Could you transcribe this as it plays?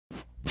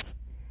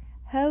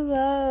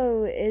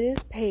Hello, it is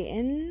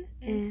Peyton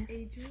and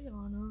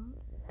Adriana.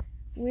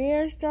 We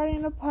are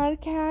starting a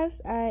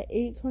podcast at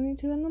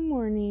 8:22 in the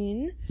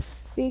morning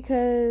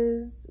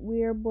because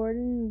we are bored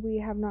and we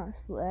have not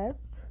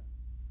slept.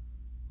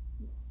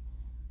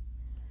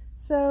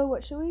 So,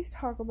 what should we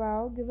talk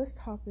about? Give us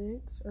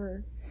topics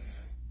or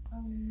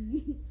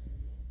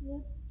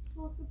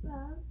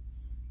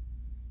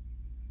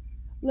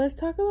let's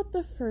talk about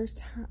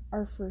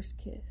our first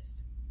kiss.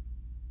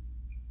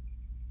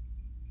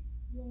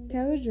 Can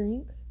I have a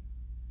drink?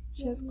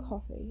 She has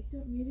coffee. Do you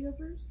want me to go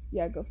first?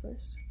 Yeah, go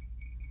first.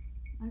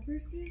 My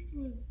first kiss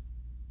was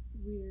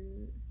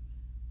weird.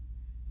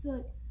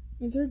 So,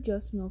 is there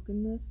just milk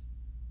in this?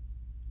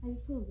 I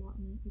just put a lot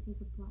in it because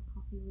the black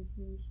coffee was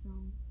really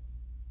strong.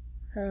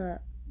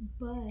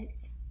 But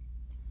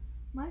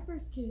my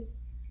first kiss,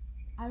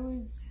 it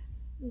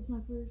was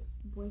my first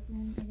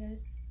boyfriend, I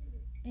guess,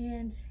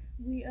 and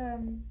we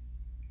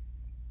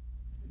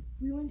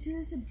went to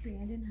this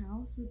abandoned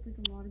house with like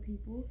a lot of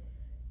people,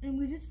 and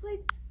we just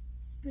played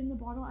spin the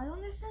bottle. I don't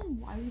understand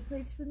why we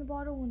played spin the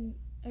bottle when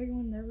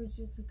everyone there was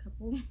just a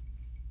couple.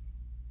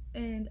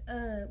 And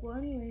well,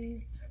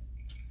 anyways,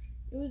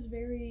 it was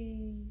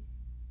very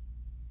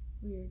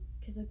weird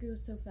because like it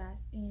was so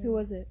fast. And who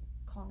was it?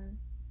 Connor.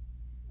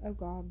 Oh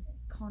God.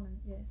 Connor,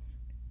 yes.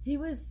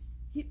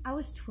 I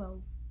was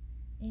 12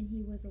 and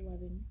he was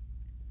 11.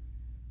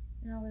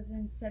 And I was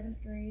in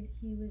 7th grade,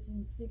 he was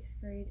in 6th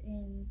grade,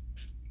 and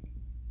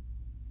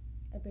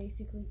I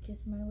basically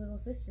kissed my little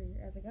sister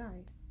as a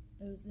guy.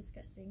 It was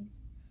disgusting.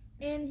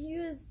 And he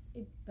was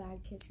a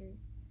bad kisser.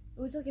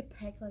 It was like a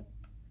peck, like...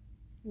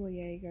 Well,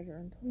 yeah, you guys are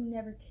into it. We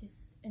never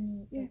kissed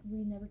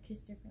we never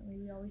kissed differently.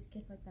 We always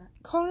kissed like that.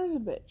 Connor's a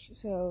bitch,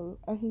 so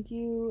I think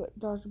you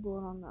dodged a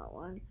bullet on that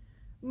one.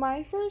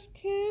 My first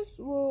kiss,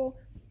 well,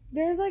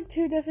 there's like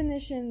two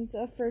definitions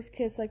of first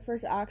kiss. Like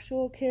first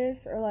actual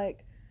kiss, or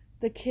like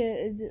the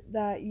kid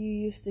that you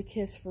used to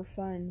kiss for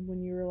fun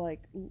when you were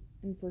like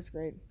in first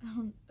grade.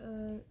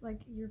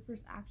 Like your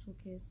first actual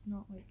kiss,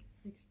 not like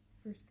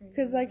first grade.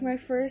 Cause like my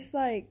first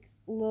like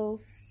it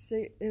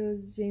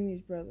was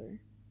Jamie's brother.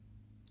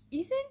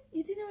 Ethan?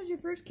 Ethan was your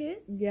first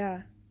kiss?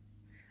 Yeah,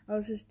 I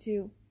was his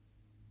too.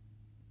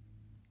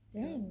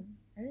 Dang,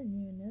 I didn't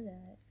even know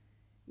that.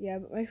 Yeah,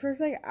 but my first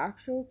like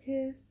actual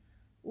kiss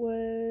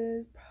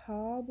was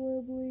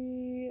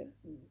probably,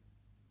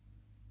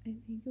 I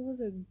think it was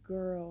a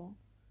girl.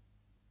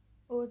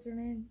 What was her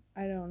name?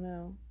 I don't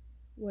know.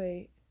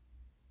 Wait.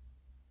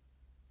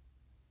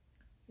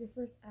 Your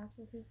first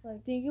actual kiss, like... I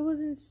think it was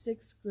in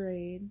 6th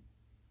grade.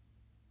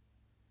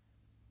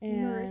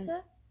 And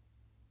Marissa?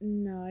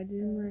 No, I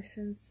did Marissa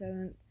in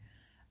 7th.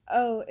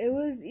 Oh, it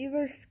was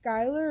either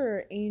Skylar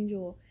or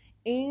Angel.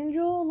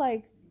 Angel,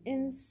 like,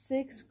 in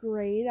 6th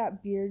grade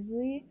at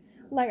Beardsley,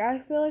 like, I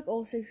feel like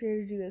all 6th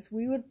graders do this.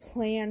 We would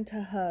plan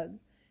to hug.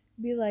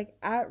 Be like,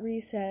 at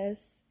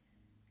recess,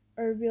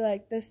 or be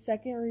like, the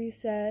second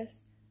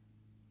recess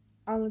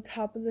on the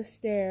top of the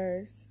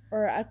stairs,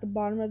 or at the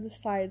bottom of the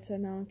slide so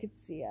no one could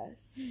see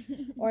us,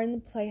 or in the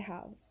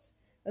playhouse.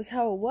 That's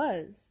how it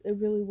was. It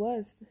really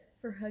was.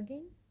 For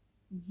hugging?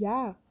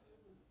 Yeah.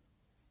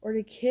 Or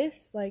to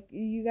kiss. Like,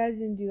 you guys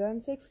didn't do that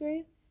in 6th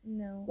grade?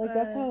 No. Like,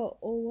 that's how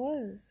it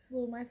was.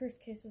 Well, my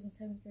first kiss was in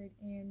 7th grade,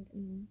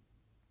 and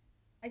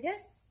I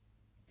guess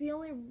the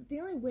only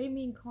way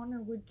me and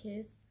Connor would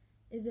kiss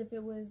is if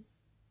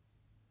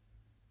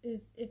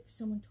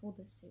someone told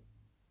us to.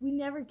 We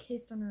never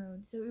kissed on our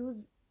own, so it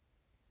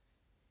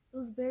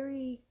was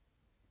very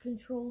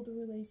controlled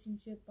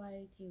relationship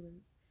by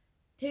Taylor.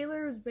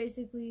 Taylor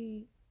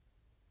basically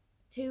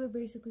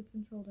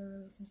controlled our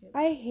relationship.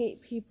 I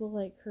hate people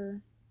like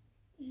her.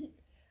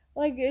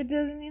 Like, it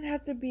doesn't even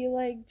have to be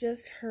like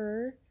just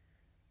her,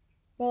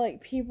 but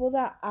like people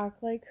that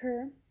act like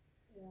her.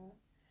 Yeah.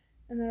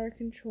 And that are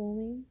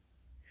controlling.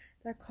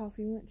 That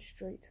coffee went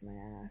straight to my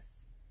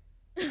ass.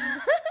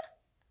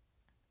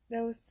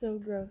 That was so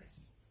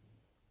gross.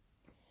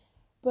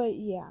 But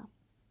yeah.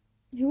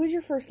 Who was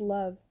your first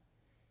love?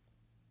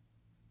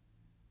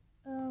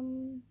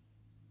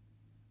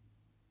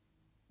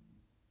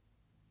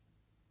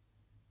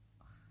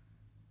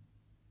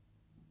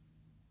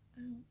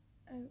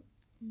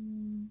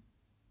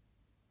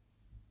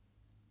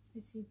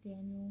 Let's see,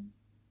 Daniel.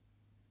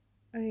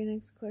 Okay,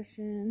 next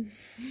question.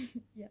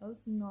 Yeah,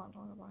 let's not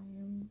talk about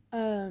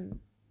him.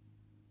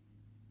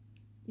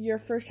 Your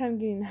first time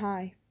getting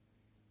high.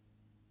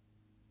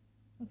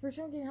 My first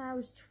time getting high, I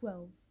was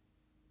 12.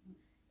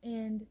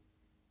 And,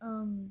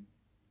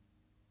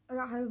 I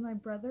got high with my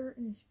brother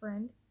and his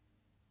friend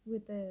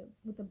with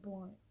a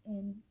blunt.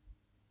 And,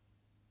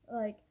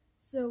 like,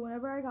 so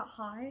whenever I got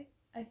high,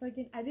 I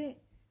didn't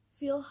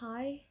feel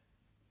high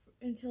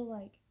until,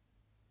 like,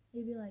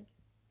 maybe, like,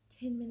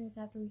 10 minutes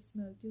after we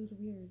smoked. It was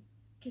weird.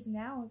 Because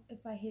now,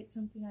 if I hit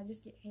something, I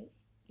just get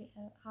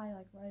high,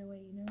 like, right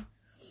away, you know?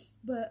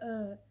 But,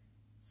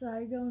 so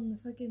I go in the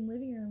fucking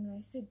living room and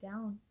I sit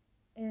down.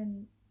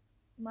 And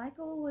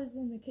Michael was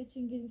in the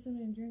kitchen getting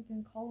something to drink,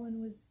 and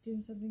Colin was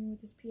doing something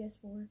with his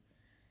PS4.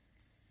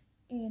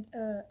 And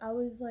I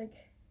was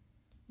like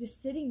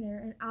just sitting there,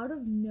 and out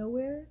of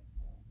nowhere,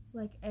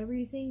 like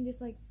everything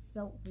just like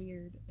felt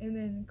weird. And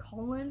then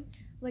Colin,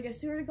 like I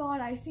swear to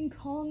God, I seen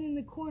Colin in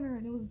the corner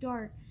and it was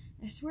dark.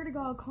 And I swear to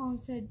God, Colin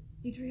said,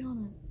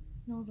 "Adriana,"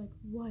 and I was like,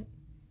 "What?"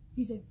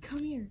 He said, "Come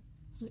here."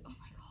 I was like, "Oh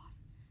my God!"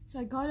 So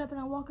I got up and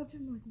I walk up to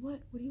him like,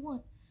 "What? What do you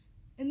want?"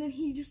 And then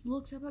he just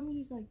looks up at me.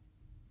 He's like,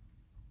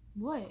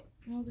 "What?"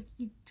 And I was like,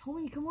 "You told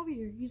me to come over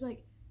here." He's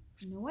like,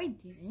 "No, I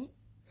didn't."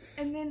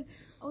 And then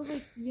I was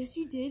like, "Yes,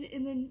 you did."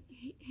 And then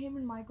him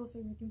and Michael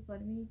started making fun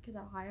of me because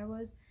how high I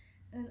was.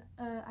 And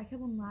I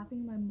kept on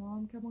laughing. My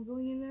mom kept on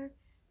going in there.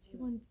 She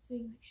kept on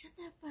saying, like, "Shut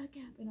that fuck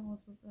up." And I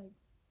was just like,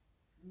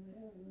 she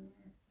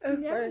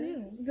never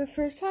knew. The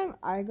first time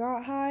I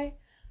got high,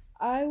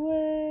 I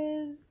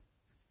was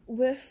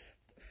with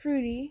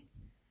Fruity.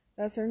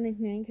 That's her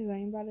nickname because I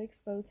ain't about to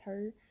expose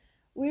her.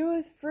 We were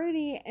with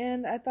Fruity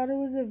and I thought it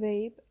was a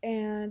vape,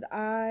 and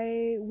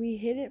we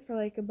hit it for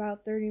like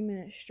about 30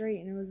 minutes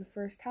straight, and it was the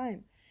first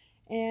time.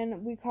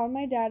 And we called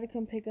my dad to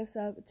come pick us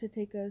up to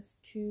take us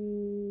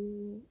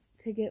to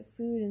get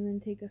food and then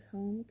take us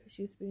home because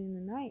she was spending the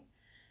night.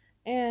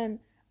 And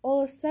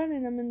all of a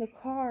sudden I'm in the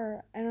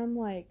car and I'm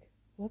like,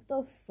 what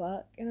the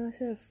fuck? And I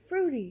said,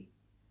 Fruity.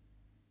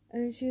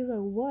 And she was like,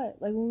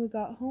 what? Like when we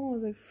got home I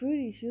was like,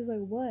 Fruity. She was like,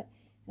 what?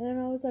 And then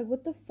I was like,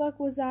 what the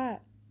fuck was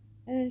that?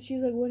 And then she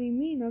was like, what do you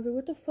mean? I was like,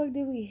 what the fuck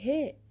did we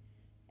hit?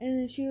 And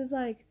then she was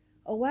like,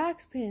 a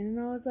wax pen. And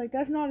I was like,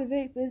 that's not a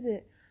vape, is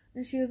it?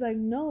 And she was like,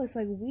 no, it's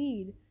like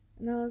weed.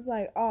 And I was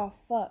like, oh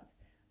fuck.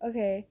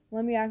 Okay,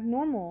 let me act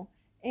normal.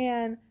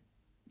 And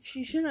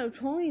she shouldn't have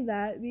told me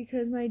that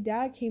because my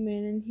dad came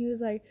in and he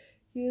was like,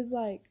 you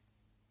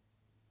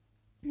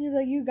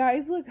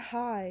guys look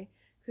high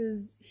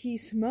because he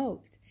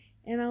smoked.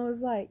 And I was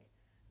like,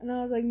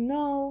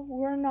 no,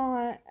 we're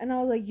not. And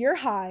I was like, you're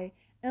high.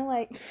 And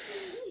like,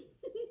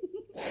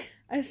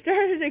 I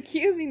started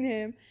accusing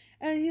him.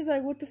 And he's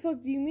like, what the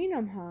fuck do you mean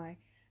I'm high?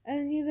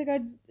 And he was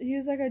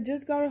like, I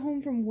just got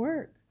home from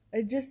work.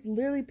 I just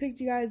literally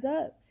picked you guys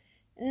up.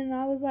 And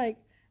I was like,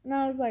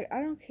 I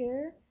don't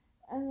care.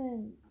 And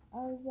then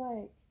I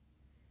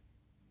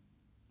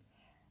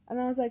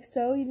was like,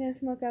 so you didn't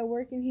smoke at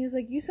work? And he was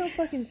like, you so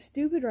fucking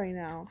stupid right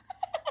now.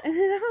 And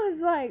then I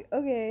was like,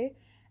 okay.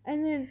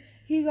 And then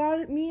he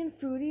got me and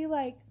Fruity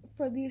like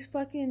for these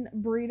fucking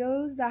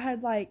burritos that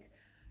had like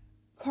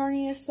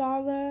carne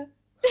asada,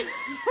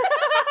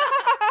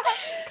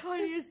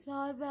 carne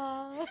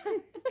asada,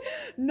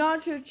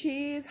 nacho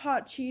cheese,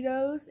 hot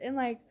Cheetos, and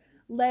like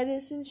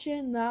lettuce and shit.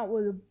 And that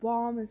was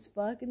bomb as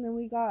fuck. And then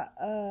we got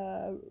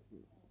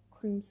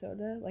cream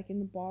soda like in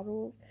the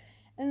bottles.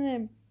 And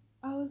then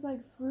I was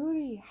like,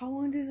 Fruity, how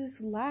long does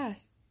this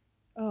last?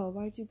 Oh,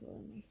 why'd you blow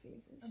in my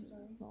face? I'm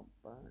sorry. It's all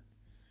burnt.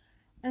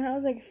 And I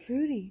was like,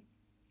 Fruity,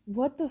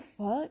 what the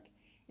fuck?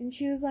 And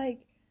she was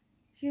like,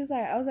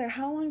 I was like,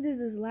 how long does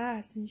this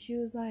last? And she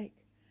was like,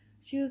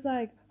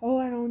 oh,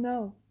 I don't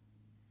know.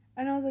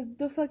 And I was like,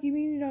 the fuck you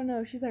mean you don't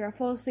know? She's like, I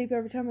fall asleep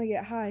every time I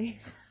get high.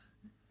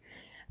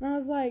 And I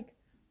was like,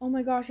 oh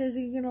my gosh, is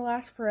it gonna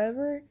last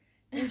forever?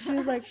 And she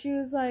was like,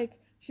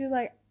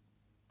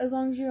 as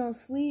long as you don't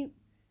sleep.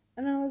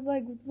 And I was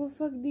like, what the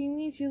fuck do you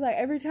mean? She was like,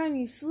 every time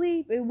you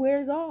sleep, it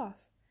wears off.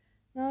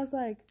 And I was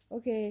like,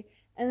 okay.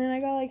 And then I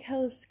got like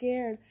hella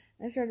scared.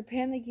 And I started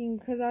panicking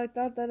because I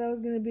thought that I was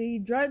going to be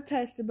drug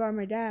tested by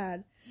my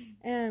dad.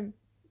 And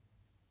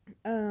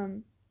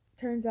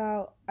turns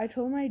out I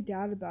told my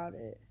dad about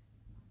it.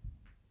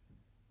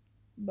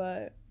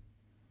 But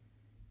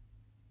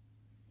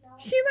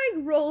she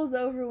like rolls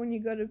over when you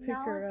go to pick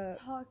her up. Now let's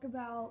talk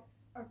about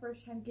our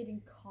first time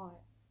getting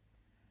caught.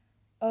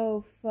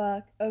 Oh,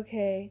 fuck.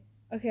 Okay,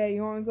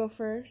 you want to go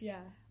first?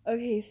 Yeah.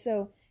 Okay,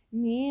 so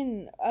me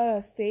and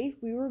Faith,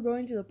 we were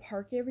going to the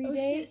park every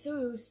day. Shit,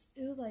 so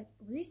it was like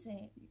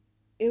recent.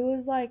 It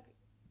was like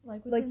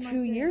within,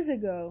 2 years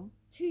ago.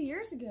 2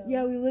 years ago?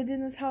 Yeah, we lived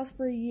in this house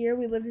for a year.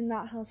 We lived in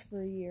that house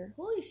for a year.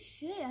 Holy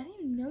shit, I didn't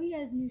even know you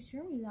guys knew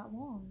Shermie that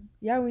long.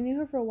 Yeah, we knew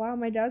her for a while.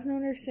 My dad's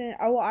known her since...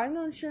 I've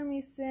known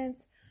Shermie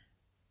since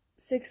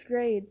 6th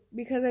grade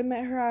because I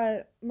met her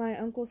at my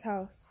uncle's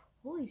house.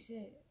 Holy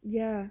shit.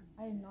 Yeah.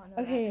 I did not know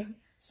that. Okay,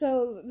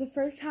 so the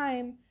first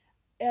time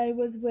I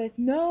was with...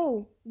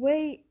 No,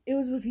 wait, it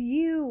was with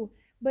you.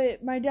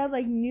 But my dad,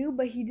 like, knew,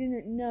 but he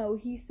didn't know.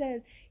 He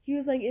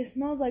was like, it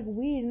smells like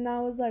weed. And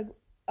I was like,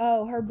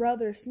 oh, her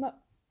brother smoked.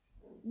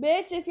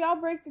 Bitch, if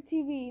y'all break the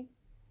TV,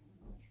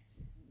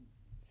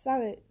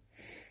 stop it.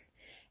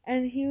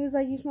 And he was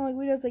like, you smell like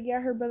weed? I was like,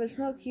 yeah, her brother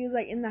smoked. He was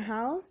like, in the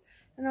house?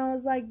 And I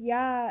was like,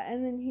 yeah.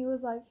 And then he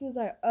was like,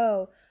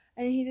 oh.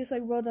 And he just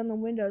like rolled down the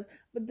windows.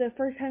 But the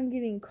first time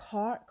getting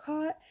caught,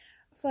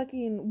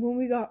 fucking, when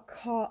we got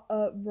caught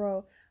up,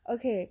 bro.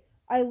 Okay,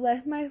 I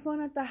left my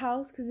phone at the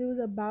house because it was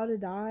about to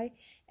die.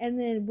 And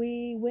then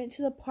we went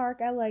to the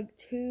park at like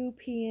 2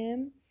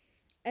 p.m.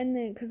 And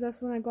then, because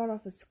that's when I got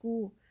off of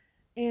school.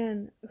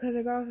 And because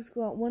I got off of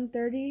school at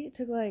 1:30, it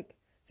took like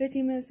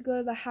 15 minutes to go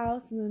to the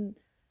house. And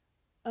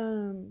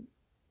then,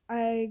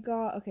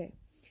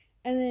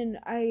 And then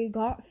I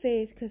got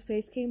Faith because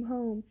Faith came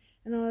home.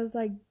 And I was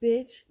like,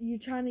 bitch, you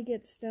trying to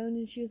get stoned?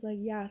 And she was like,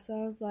 yeah. So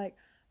I was like,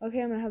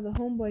 okay, I'm going to have the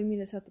homeboy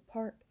meet us at the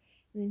park.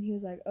 And then he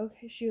was like,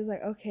 okay. She was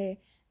like, okay.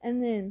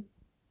 And then,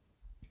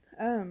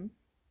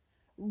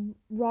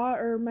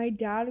 my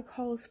dad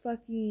calls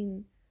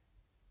fucking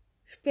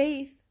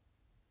Faith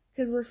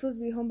because we're supposed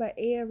to be home by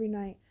 8 every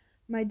night.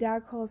 My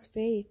dad calls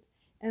Faith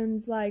and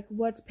is like,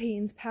 what's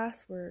Peyton's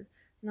password?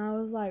 And I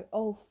was like,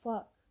 oh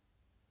fuck.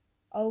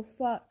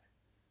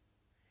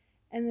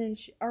 And then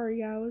I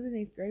was in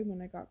 8th grade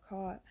when I got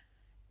caught.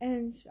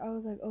 And I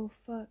was like, oh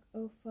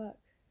fuck.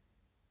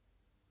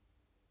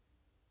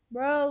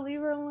 Bro, leave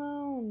her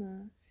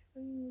alone. She's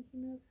fucking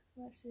looking up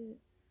that shit.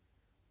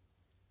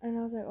 And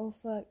I was like, oh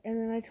fuck. And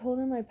then I told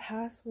him my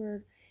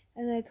password.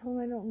 And then I told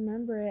him I don't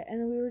remember it. And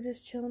then we were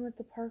just chilling at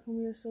the park when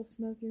we were still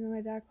smoking. And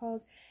my dad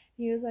calls.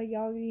 And he was like,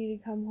 y'all need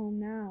to come home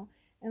now.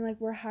 And like,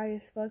 we're high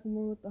as fuck. And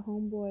we're with the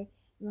homeboy.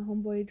 And the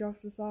homeboy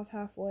drops us off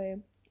halfway.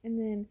 And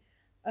then,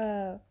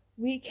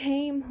 we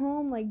came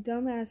home like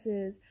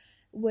dumbasses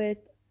with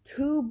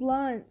 2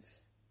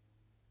 blunts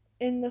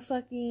in the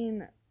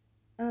fucking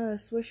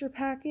Swisher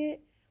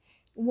packet.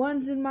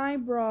 One's in my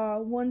bra,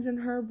 one's in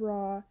her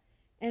bra,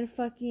 and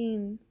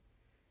fucking,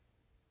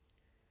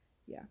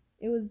 yeah,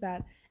 it was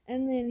bad.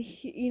 And then,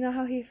 you know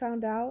how he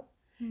found out?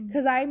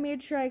 Because I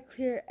made sure I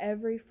clear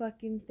every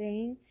fucking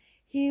thing.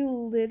 He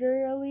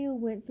literally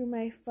went through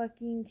my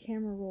fucking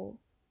camera roll.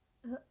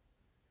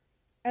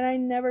 And I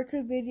never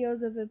took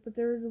videos of it, but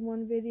there was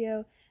one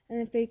video, and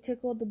then Faith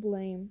took all the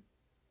blame.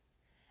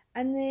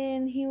 And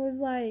then he was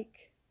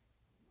like,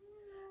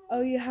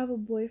 oh, you have a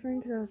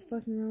boyfriend? Because I was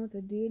fucking around with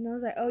a dude. And I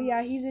was like, oh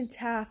yeah, he's in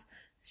Taft.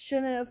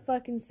 Shouldn't have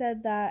fucking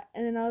said that.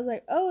 And then I was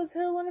like, oh, it's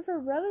one of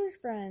her brother's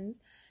friends.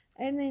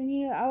 And then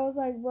I was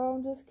like, bro,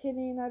 I'm just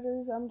kidding.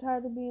 I'm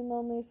tired of being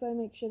lonely, so I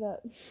make shit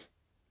up.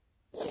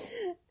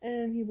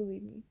 And he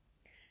believed me.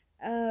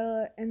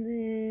 And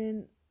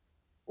then,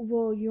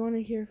 well, you want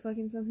to hear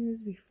fucking something? This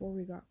is before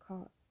we got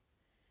caught.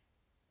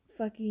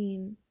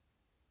 Fucking,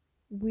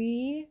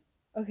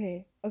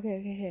 okay.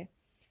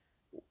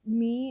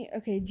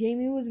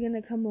 Jamie was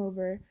gonna come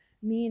over.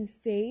 Me and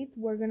Faith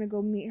were gonna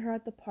go meet her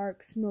at the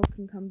park, smoke,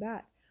 and come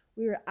back.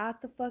 We were at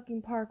the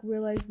fucking park,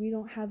 realized we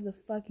don't have the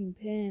fucking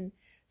pin.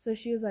 So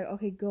she was like,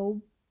 okay,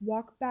 go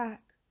walk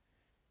back,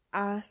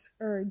 ask,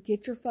 or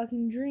get your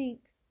fucking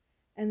drink,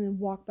 and then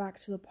walk back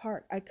to the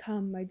park. I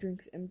come, my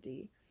drink's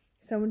empty.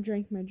 Someone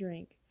drank my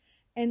drink.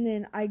 And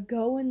then I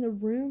go in the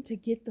room to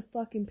get the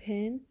fucking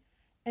pin,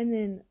 and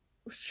then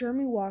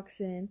Shermie walks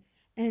in,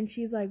 and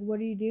she's like, what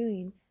are you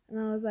doing? And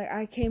I was like,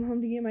 I came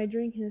home to get my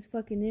drink, and it's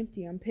fucking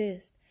empty. I'm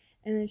pissed.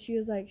 And then she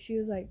was like,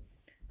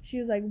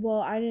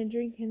 well, I didn't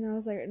drink it. And I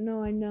was like,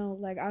 no, I know.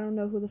 Like, I don't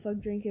know who the fuck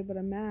drank it, but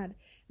I'm mad.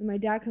 And my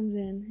dad comes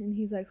in, and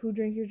he's like, who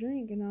drank your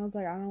drink? And I was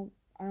like, I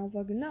don't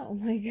fucking know.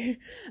 Like,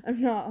 I'm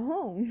not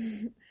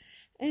home.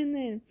 And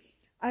then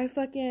I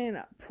fucking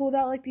pulled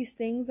out, like, these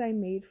things I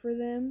made for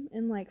them,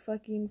 and, like,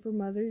 fucking for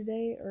Mother's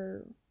Day,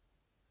 or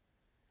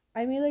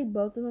I made, like,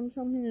 both of them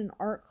something in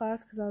art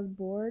class because I was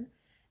bored,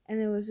 and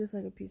it was just,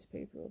 like, a piece of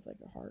paper with, like,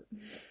 a heart.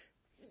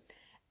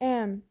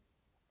 And,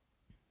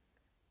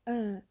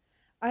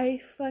 I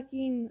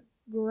fucking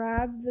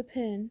grabbed the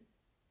pin.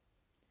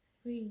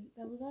 Wait,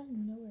 that was out of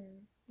nowhere.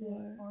 The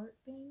What? art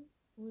thing?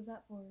 What was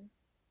that for?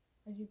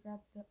 Why'd you grab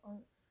the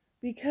art?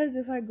 Because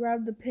if I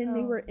grabbed the pin,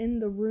 they were in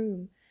the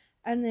room.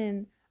 And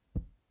then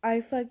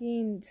I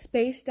fucking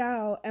spaced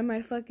out, and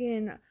my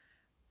fucking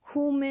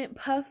Cool Mint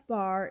Puff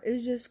Bar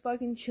is just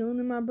fucking chilling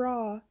in my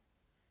bra.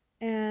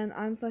 And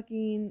I'm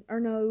fucking, or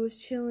no, it was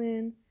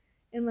chilling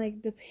in,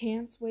 like, the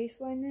pants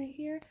waistline right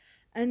here.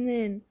 And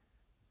then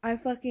I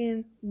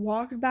fucking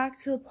walked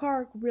back to the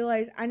park,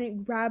 realized I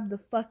didn't grab the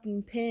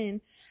fucking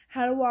pin.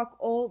 Had to walk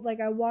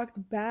I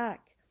walked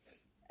back.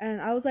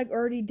 And I was, like,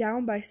 already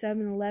down by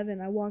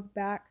 7-Eleven. I walked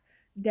back,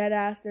 dead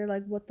ass. They're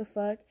like, what the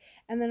fuck?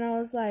 And then I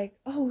was like,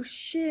 oh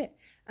shit.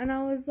 And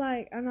I was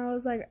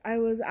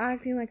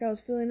acting like I was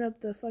filling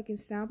up the fucking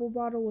Snapple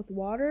bottle with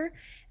water.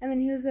 And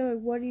then he was like,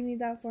 what do you need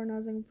that for? And I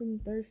was like, I'm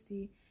freaking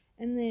thirsty.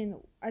 And then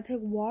I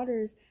took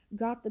waters,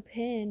 got the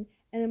pin,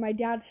 and then my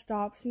dad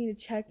stops me to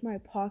check my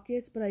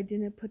pockets, but I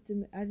didn't put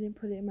it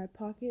in my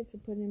pockets, I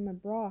put it in my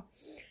bra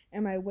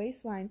and my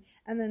waistline.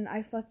 And then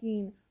I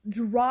fucking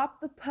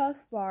dropped the Puff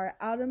Bar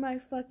out of my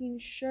fucking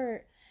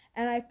shirt,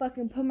 and I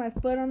fucking put my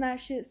foot on that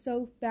shit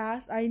so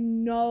fast, I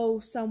know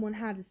someone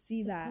had to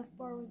see that. The Puff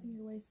Bar was in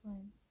your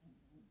waistline.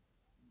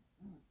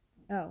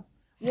 Oh.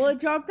 Well, it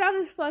dropped out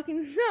as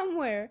fucking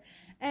somewhere.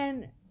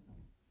 And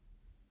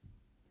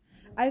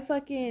I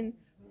fucking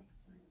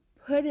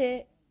put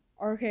it.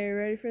 Okay,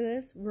 ready for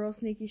this? Real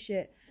sneaky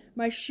shit.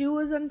 My shoe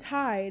was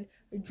untied.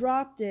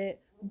 Dropped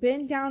it.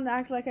 Bent down to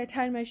act like I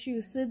tied my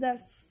shoe. Slid that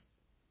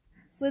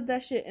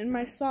shit in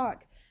my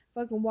sock.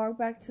 Fucking walked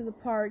back to the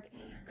park.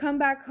 Come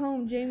back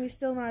home. Jamie's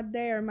still not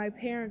there. My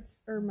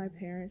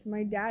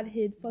dad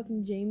hid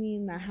fucking Jamie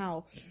in the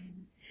house.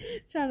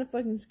 Trying to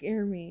fucking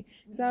scare me.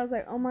 So I was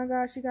like, oh my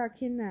gosh, she got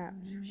kidnapped.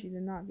 She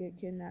did not get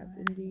kidnapped,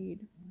 indeed.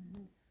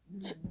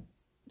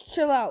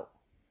 Chill out.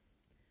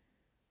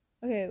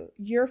 Okay,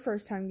 your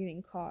first time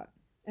getting caught.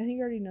 I think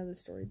you already know the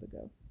story, but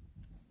go.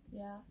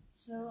 Yeah.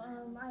 So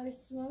I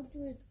smoked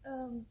with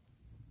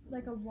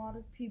like a lot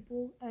of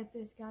people at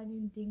this guy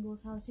named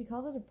Dingle's house. He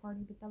calls it a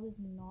party, but that was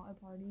not a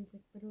party. It's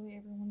like literally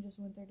everyone just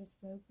went there to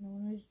smoke. No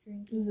one was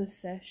drinking. It was a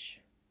sesh.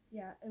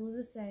 Yeah, it was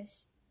a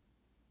sesh.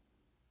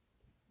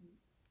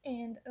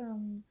 And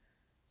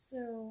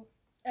so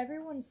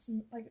everyone's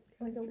like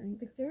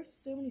there's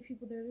so many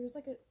people there. There's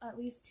like at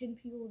least 10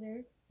 people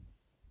there.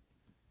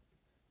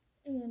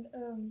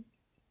 And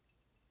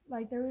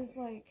like there was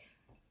like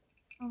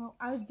I don't know.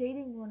 I was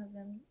dating one of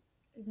them.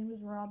 His name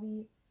was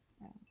Robbie.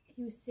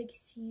 He was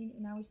 16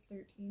 and I was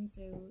 13,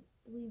 so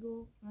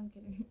illegal. I'm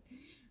kidding.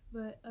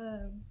 But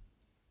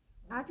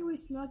after we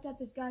smoked at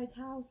this guy's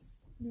house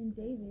named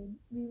David,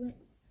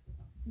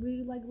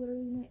 we like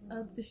literally went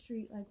up the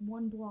street like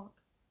one block,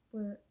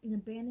 where in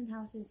abandoned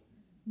houses.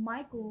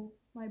 Michael,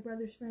 my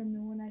brother's friend, the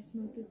one I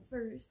smoked with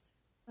first,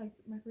 like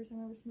my first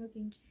time ever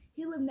smoking,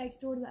 he lived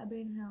next door to that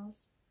abandoned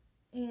house,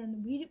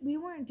 and we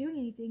weren't doing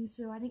anything,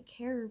 so I didn't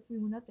care if we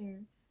went up there.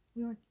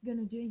 We weren't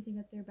gonna do anything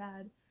up there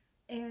bad.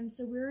 And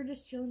so we were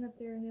just chilling up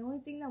there, and the only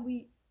thing that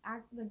we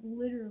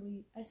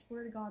literally, I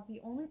swear to God, the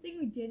only thing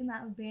we did in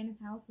that abandoned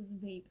house was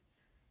vape.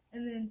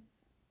 And then,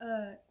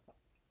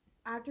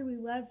 after we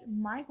left,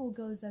 Michael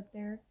goes up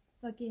there,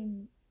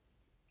 fucking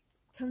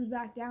comes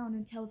back down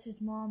and tells his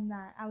mom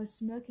that I was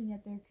smoking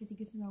up there because he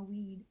could smell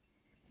weed.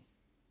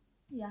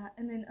 Yeah,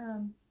 and then,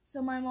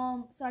 so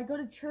I go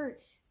to church.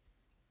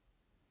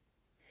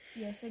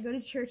 Yes, I go to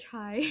church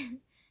high.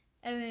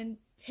 And then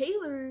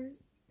Taylor,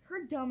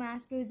 her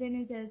dumbass goes in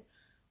and says,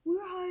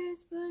 we're high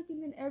as fuck,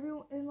 and then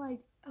everyone, and like,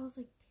 I was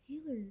like,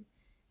 Taylor.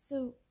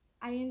 So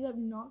I ended up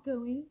not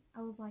going.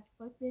 I was like,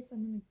 fuck this,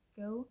 I'm gonna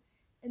go.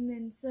 And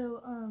then,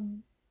 so,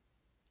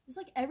 it's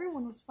like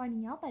everyone was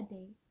finding out that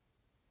day.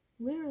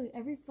 Literally,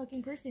 every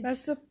fucking person.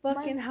 That's the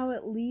fucking how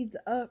it leads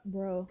up,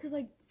 bro. Because,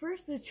 like,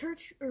 first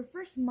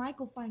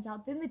Michael finds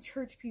out, then the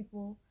church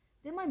people,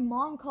 then my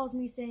mom calls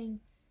me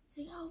saying,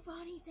 oh,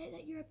 Vonnie said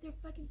that you're up there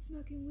fucking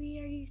smoking weed,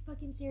 are you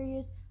fucking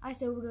serious? I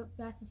sobered up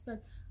fast as fuck.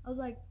 I was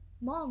like,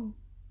 Mom,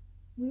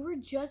 we were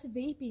just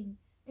vaping.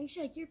 And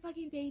she's like, you're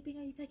fucking vaping,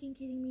 are you fucking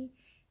kidding me?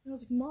 And I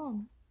was like,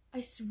 Mom, I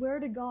swear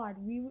to God,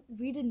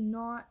 we did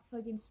not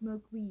fucking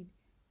smoke weed.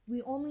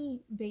 We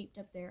only vaped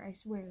up there, I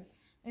swear.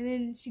 And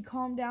then she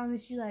calmed down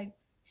and she's like,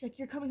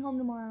 you're coming home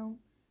tomorrow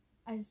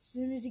as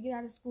soon as you get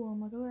out of school.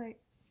 I'm like, alright.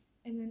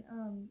 And then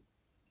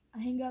I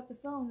hang up the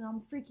phone and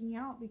I'm freaking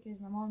out because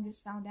my mom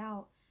just found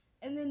out.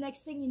 And then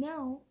next thing you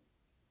know,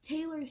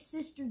 Taylor's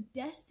sister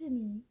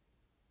Destiny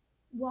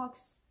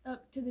walks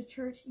up to the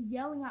church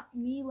yelling at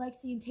me,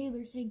 Lexi, and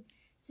Taylor saying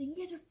you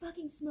guys are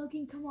fucking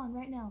smoking, come on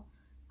right now.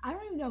 I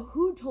don't even know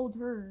who told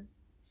her.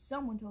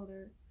 Someone told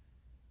her.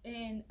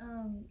 And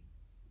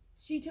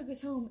she took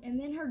us home, and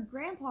then her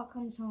grandpa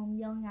comes home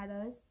yelling at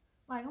us.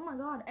 Like, oh my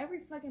God, every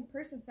fucking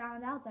person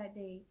found out that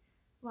day.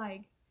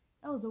 Like,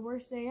 that was the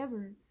worst day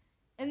ever.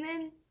 And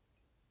then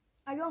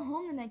I go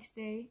home the next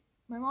day.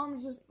 My mom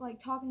was just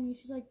like talking to me.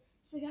 She's like,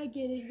 I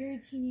get it. You're a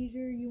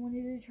teenager. You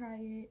wanted to try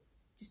it.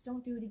 Just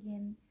don't do it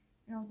again.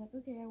 And I was like,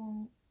 okay, I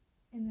won't.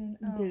 And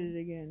then did it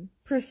again.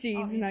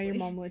 Proceeds. Now your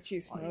mom lets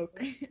you smoke.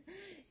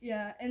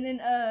 Yeah. And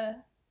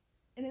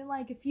then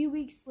like a few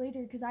weeks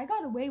later, because I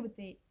got away with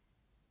it.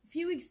 A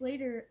few weeks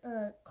later,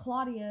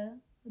 Claudia,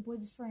 the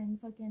boy's friend,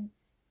 fucking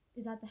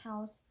is at the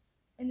house,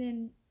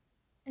 and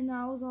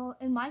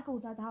Michael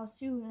was at the house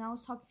too, and I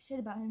was talking shit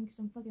about him because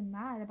I'm fucking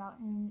mad about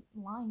him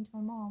lying to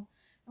my mom.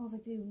 I was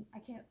like, dude, I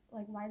can't,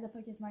 like, why the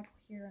fuck is Michael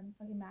here? I'm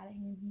fucking mad at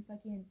him. He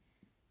fucking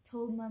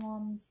told my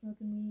mom I'm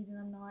smoking weed and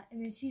I'm not.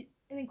 And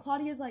then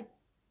Claudia's like,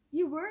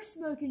 you were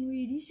smoking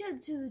weed. You showed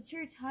up to the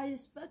church high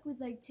as fuck with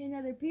like 10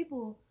 other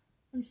people.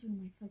 I'm just like, oh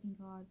my fucking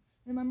God.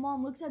 And my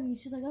mom looks at me and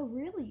she's like, oh,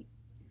 really?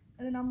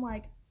 And then I'm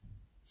like,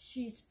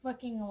 she's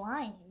fucking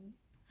lying.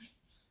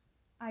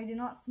 I did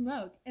not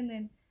smoke. And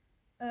then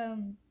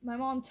my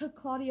mom took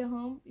Claudia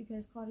home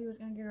because Claudia was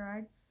gonna get a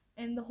ride.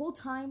 And the whole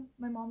time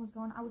my mom was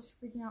gone, I was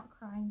freaking out,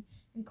 crying,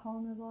 and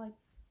Colin was all like,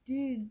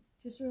 dude,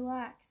 just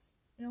relax.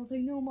 And I was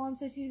like, no, Mom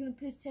said she's gonna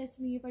piss test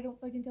me if I don't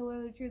fucking tell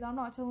her the truth. I'm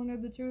not telling her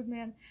the truth,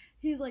 man.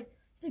 He's like,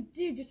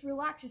 dude, just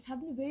relax. Just have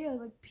Nevaeh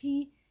like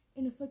pee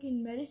in a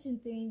fucking medicine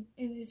thing,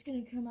 and it's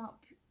gonna come out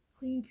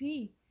clean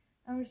pee.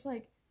 And I'm just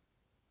like,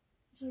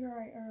 all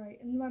right.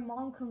 And then my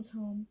mom comes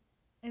home,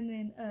 and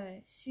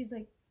then she's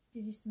like,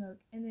 did you smoke?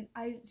 And then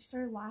I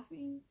started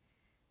laughing.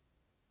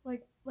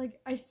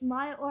 Like I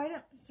smiled. Well, I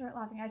didn't start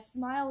laughing. I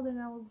smiled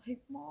and I was like,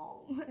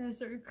 Mom. And I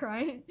started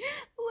crying.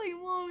 Like,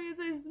 Mom, yes,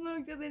 I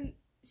smoked. And then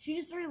she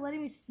just started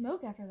letting me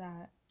smoke after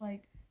that.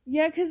 Like,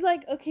 yeah, because,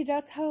 like, okay,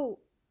 that's how.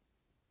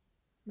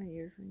 My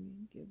ear's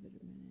ringing. Give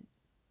it a minute.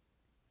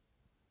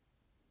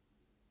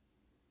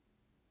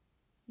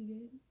 You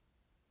good?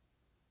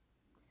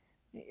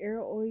 My ear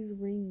always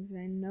rings and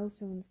I know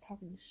someone's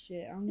talking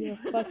shit. I don't give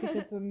a fuck if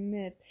it's a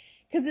myth.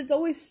 Because it's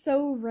always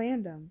so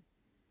random.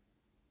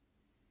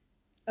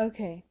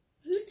 Okay.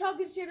 Who's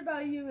talking shit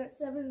about you at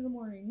 7 in the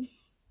morning?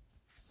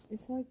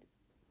 It's like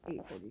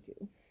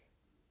 8:42.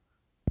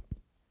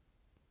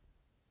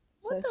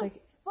 What it's the like,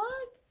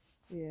 fuck?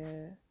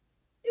 yeah.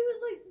 It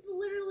was like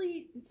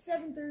literally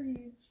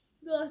 7:30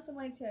 the last time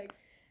I checked.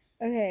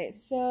 Okay,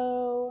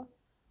 so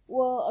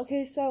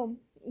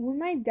when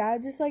my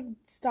dad just like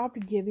stopped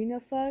giving a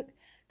fuck,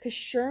 cause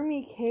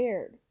Shermie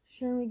cared.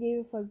 Shermie gave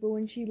a fuck, but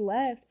when she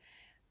left,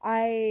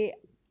 I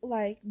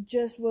like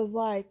just was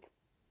like,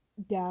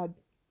 Dad,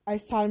 I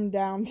sat him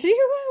down.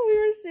 We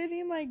were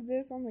sitting like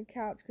this on the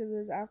couch because it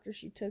was after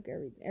she took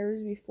everything. It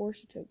was before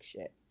she took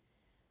shit.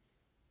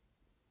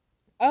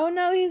 Oh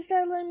no, he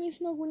started letting me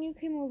smoke when you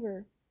came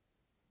over.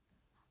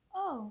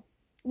 Oh.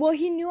 Well,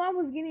 he knew I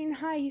was getting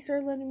high. He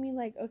started letting me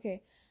like,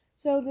 okay,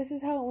 so this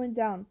is how it went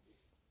down.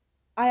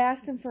 I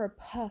asked him for a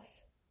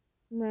puff.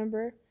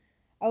 Remember?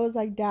 I was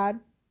like, Dad,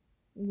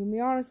 I'm gonna be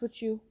honest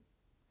with you.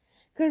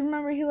 Because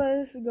remember, he let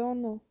us go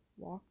on the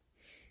walk.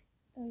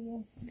 Oh,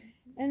 yes.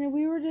 And then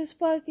we were just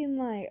fucking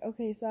like,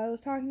 okay, so I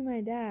was talking to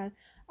my dad.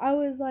 I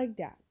was like,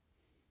 Dad,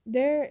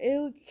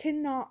 it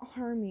cannot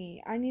harm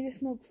me. I need to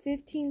smoke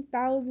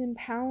 15,000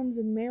 pounds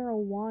of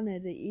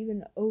marijuana to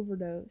even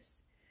overdose.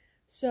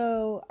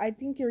 So I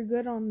think you're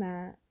good on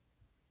that.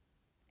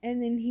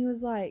 And then he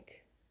was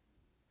like,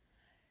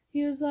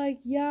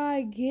 yeah,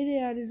 I get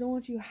it. I just don't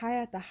want you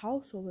high at the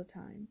house all the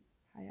time.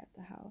 High at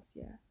the house,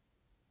 yeah.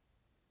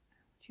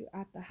 I want you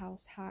at the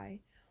house high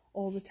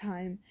all the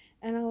time.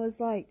 And I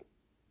was like,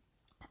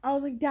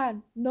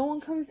 Dad, no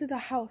one comes to the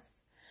house.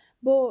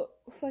 But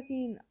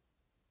fucking,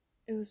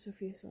 it was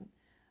Sophia's phone.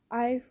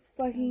 I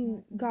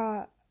fucking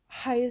got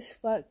high as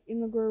fuck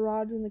in the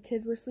garage when the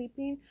kids were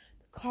sleeping.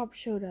 The cops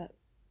showed up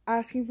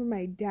asking for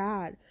my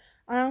dad.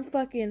 And I'm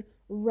fucking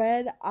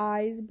red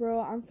eyes,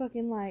 bro. I'm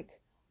fucking like,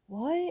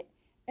 what?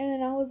 And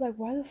then I was like,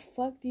 why the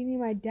fuck do you need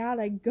my dad?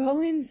 I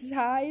go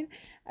inside.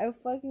 I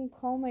fucking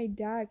call my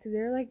dad because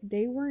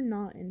they were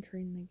not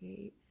entering the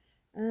gate.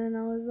 And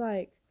then I was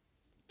like,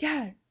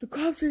 Dad, the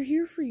cops are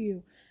here for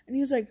you. And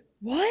he was like,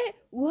 what?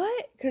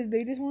 Because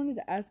they just wanted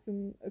to ask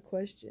him a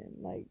question.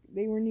 Like,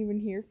 they weren't even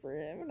here for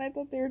him. And I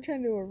thought they were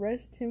trying to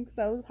arrest him because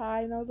I was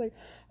high. And I was like,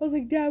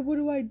 Dad, what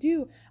do I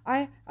do?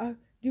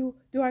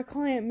 Do I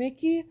call Aunt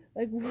Mickey?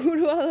 Like, who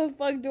the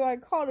fuck do I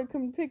call to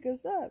come pick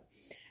us up?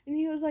 And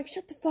he was like,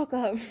 shut the fuck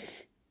up.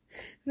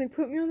 He's like,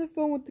 put me on the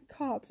phone with the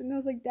cops. And I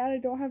was like, Dad, I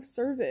don't have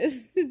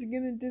service. It's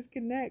gonna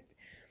disconnect.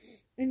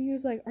 And he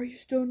was like, are you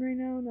stoned right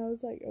now? And I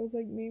was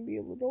like, maybe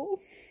a little.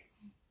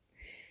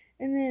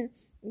 And then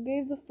I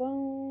gave the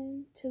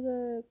phone to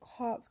the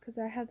cops because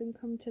I had them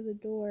come to the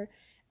door.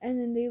 And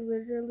then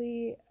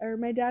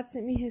my dad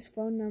sent me his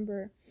phone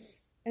number.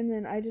 And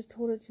then I just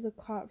told it to the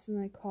cops and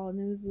I called.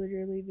 And it was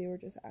literally, they were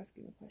just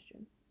asking a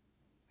question.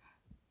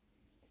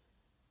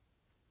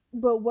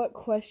 But what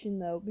question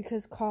though?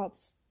 Because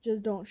cops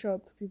just don't show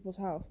up to people's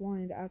house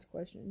wanting to ask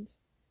questions.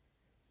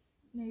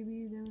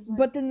 Maybe there was like...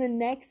 But then the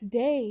next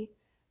day,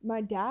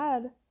 my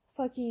dad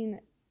fucking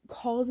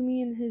calls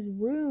me in his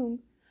room,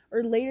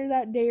 or later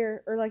that day,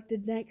 or like the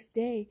next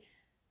day,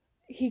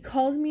 he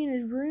calls me in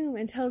his room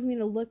and tells me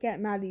to look at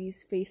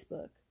Maddie's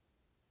Facebook.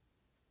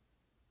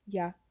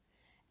 Yeah.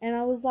 And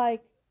I was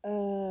like,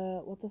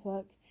 what the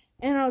fuck?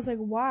 And I was like,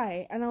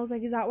 why? And I was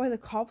like, is that why the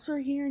cops are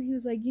here? And he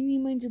was like, you need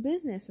to mind your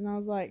business. And I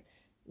was like,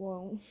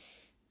 well,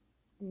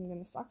 I'm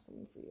gonna stock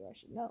something for you. I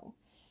should know.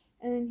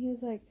 And then he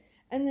was like,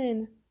 and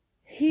then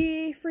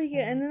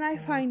and then I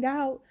find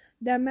out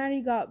that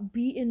Maddie got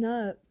beaten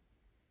up.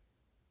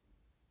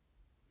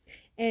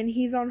 And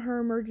he's on her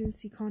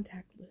emergency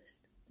contact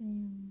list.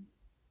 Damn.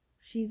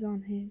 She's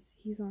on his,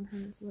 he's on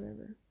hers,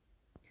 whatever.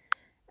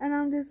 And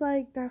I'm just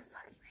like, that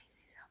fucking makes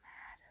me so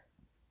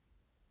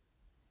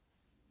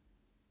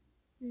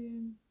mad.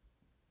 Dude.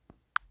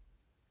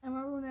 I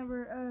remember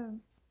whenever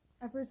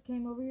I first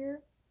came over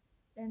here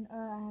and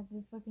I had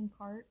the fucking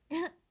cart.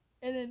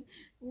 And then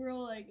we were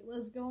all like,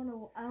 let's go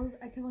on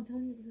I kept on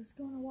telling you, let's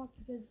go on a walk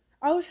because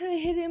I was trying to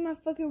hit it in my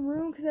fucking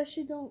room because that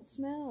shit don't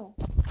smell.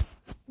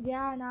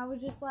 Yeah, and I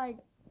was just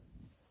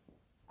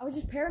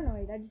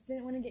paranoid. I just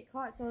didn't want to get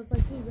caught. So I was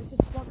like, dude, let's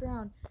just walk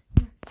around.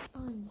 Yeah,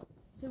 fine.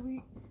 So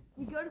we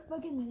go to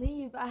fucking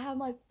leave. I have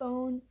my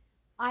phone,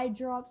 eye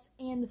drops,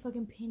 and the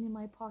fucking pin in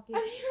my pocket.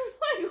 And he was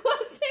like,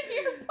 what's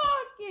in your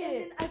pocket?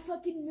 And then I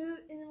fucking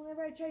moved, and then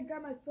whenever I tried to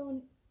grab my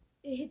phone,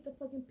 it hit the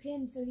fucking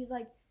pin. So he's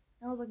like,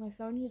 and I was like, my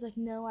phone? He's like,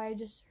 no, I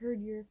just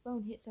heard your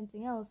phone hit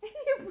something else. And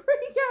you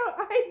bring out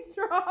eye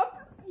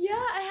drops? Yeah,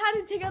 I had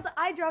to take out the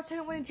eye drops. I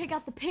didn't want to take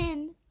out the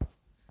pin.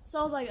 So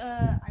I was like,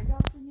 eye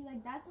drops, and he's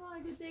like, that's not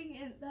a good thing.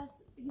 And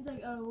he's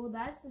like, oh, well,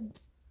 that's a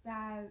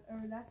bad,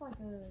 or that's like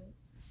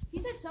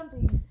he said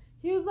something.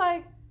 He was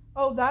like,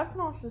 oh, that's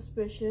not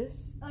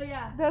suspicious. Oh,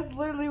 yeah. That's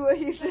literally what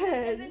he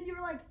said. And then you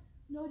were like,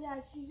 no,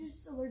 Dad, she's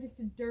just allergic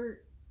to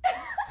dirt.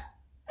 And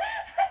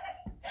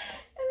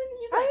then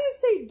he's like, I didn't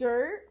say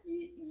dirt.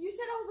 You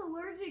said I was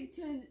allergic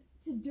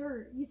to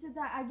dirt. You said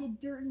that I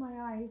get dirt in my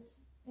eyes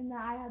and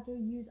that I have to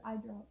use eye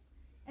drops.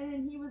 And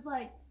then he was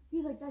like,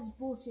 that's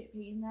bullshit,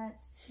 Peyton.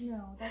 That's bullshit.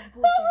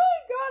 Oh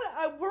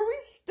my god, were we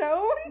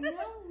stoned?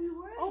 No, we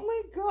weren't. Oh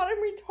my god, I'm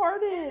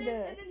retarded.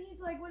 And then he's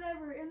like,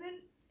 whatever. And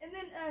And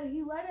then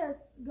he let us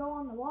go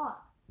on the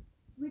walk.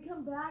 We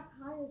come back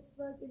high as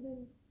fuck, and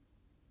then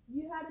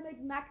you had to make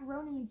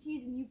macaroni and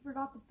cheese, and you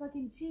forgot the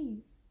fucking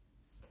cheese.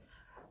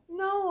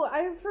 No,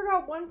 I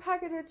forgot one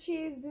packet of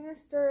cheese, didn't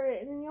stir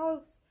it, and then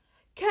y'all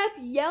kept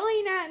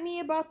yelling at me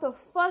about the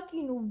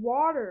fucking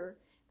water.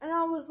 And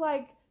I was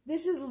like,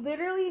 this is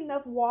literally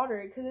enough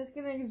water, because it's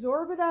going to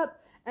absorb it up,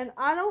 and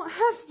I don't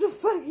have to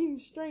fucking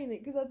strain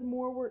it, because that's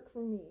more work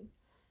for me.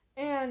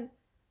 And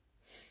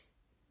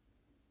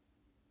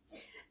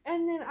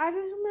then I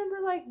just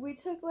remember, like, we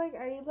took, like,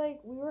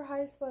 we were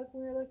high as fuck,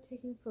 we were, like,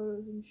 taking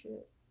photos and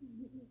shit.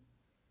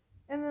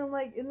 And then,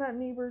 like, in that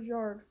neighbor's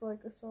yard for,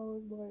 like, a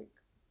solid, like,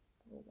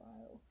 a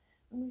while.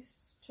 And we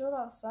chilled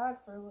outside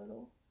for a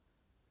little.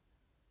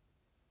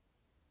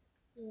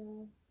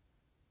 Yeah.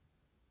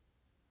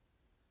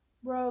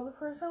 Bro, the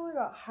first time we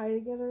got high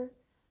together,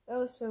 that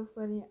was so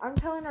funny. I'm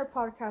telling our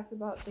podcast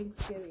about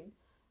Thanksgiving.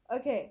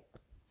 Okay.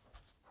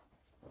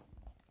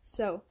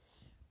 So,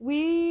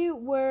 we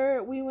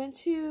went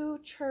to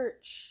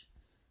church.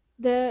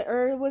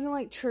 It wasn't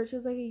like church, it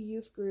was like a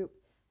youth group.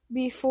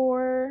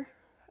 Before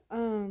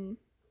the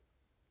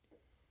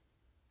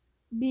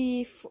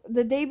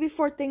day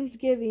before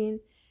Thanksgiving,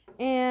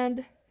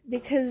 and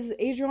because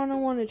Adriana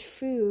wanted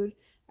food,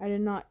 I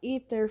did not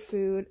eat their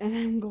food, and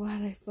I'm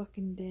glad I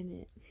fucking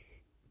didn't.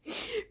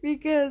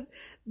 Because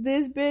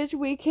this bitch,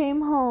 we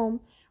came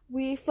home,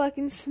 we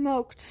fucking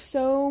smoked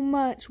so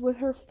much with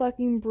her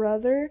fucking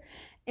brother,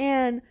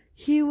 and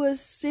he was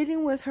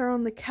sitting with her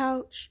on the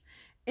couch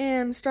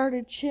and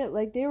started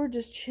like they were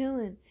just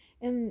chilling,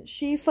 and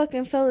she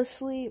fucking fell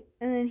asleep,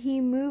 and then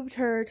he moved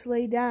her to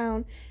lay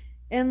down,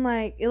 and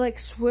like it like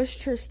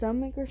swished her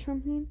stomach or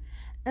something,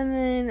 and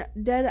then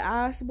dead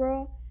ass,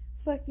 bro,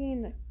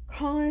 fucking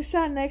Colin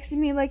sat next to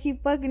me like he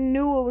fucking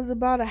knew what was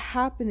about to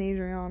happen,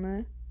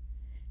 Adriana.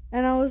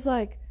 And I was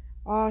like,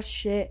 oh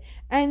shit.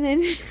 And then,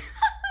 oh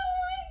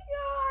my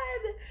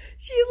god,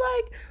 she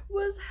like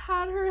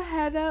had her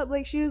head up,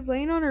 like she was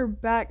laying on her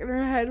back, and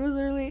her head was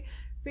literally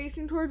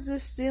facing towards the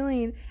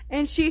ceiling,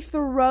 and she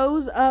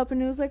throws up,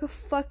 and it was like a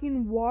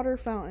fucking water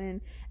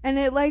fountain, and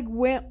it like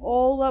went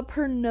all up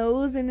her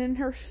nose and in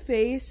her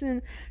face,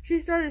 and she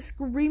started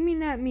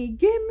screaming at me,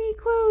 get me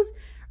clothes,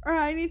 or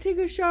I need to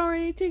take a shower, I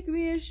need to take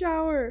me a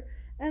shower.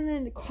 And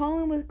then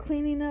Colin was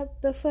cleaning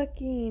up the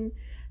fucking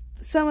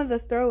some of the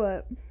throw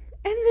up,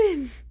 and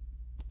then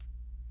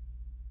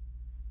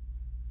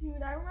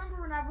dude, I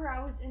remember whenever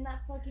I was in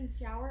that fucking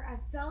shower, I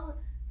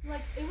fell,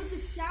 like, it was a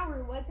shower,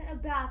 it wasn't a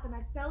bath, and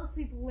I fell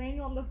asleep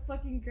laying on the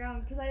fucking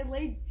ground, because I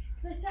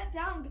sat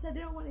down, because I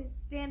didn't want to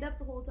stand up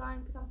the whole time,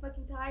 because I'm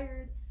fucking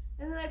tired,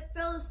 and then I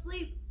fell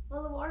asleep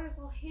while the water's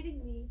all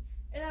hitting me,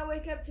 and I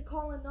wake up to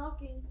Colin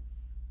knocking.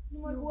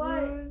 I'm like,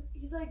 what?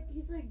 He's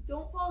like,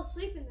 don't fall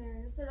asleep in there.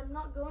 And I said, I'm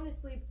not going to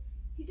sleep.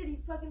 He said, you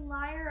fucking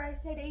liar. I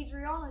said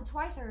Adriana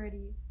twice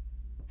already.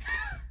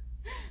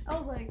 I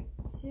was like,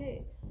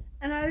 shit.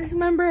 And I just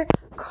remember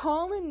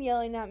Colin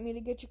yelling at me to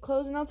get your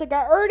clothes, and I was like,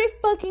 I already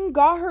fucking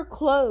got her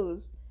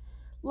clothes.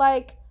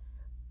 Like,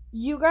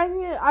 you guys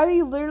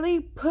I literally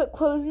put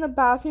clothes in the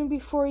bathroom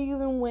before you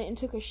even went and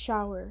took a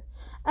shower.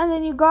 And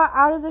then you got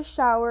out of the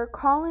shower,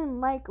 Colin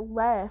like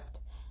left,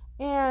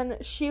 and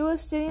she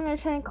was sitting there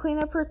trying to clean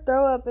up her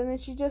throw up, and then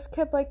she just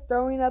kept like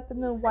throwing up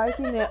and then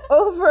wiping it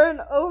over and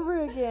over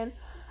again.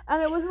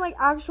 And it wasn't like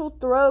actual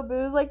throw up, it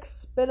was like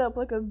spit up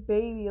like a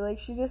baby. Like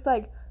she just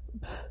like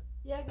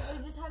yeah, because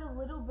I just had a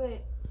little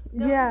bit.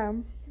 Yeah.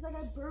 Because like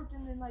I burped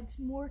and then like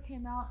more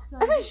came out. So.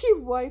 And then she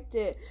wiped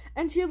it.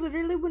 And she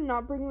literally would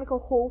not bring like a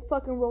whole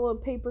fucking roll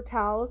of paper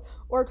towels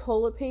or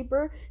toilet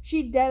paper.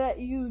 She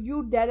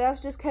you dead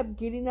ass just kept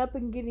getting up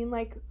and getting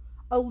like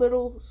a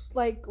little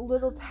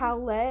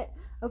towelette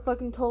of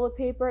fucking toilet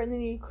paper, and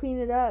then you clean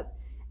it up,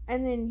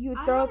 and then you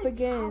would throw up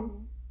again.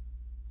 Towel.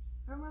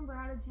 I remember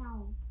I had a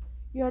towel.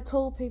 You had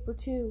toilet paper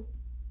too.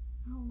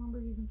 I don't remember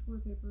using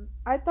toilet paper.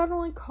 I thought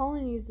only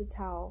Colin used a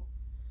towel.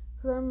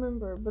 Cause I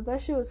remember, but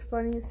that shit was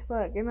funny as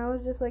fuck, and I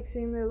was just like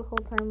sitting there the whole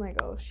time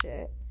like, oh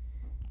shit.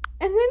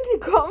 And then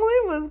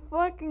Colin was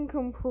fucking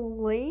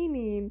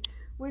complaining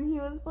when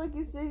he was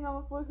fucking sitting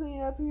on the floor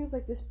cleaning up. He was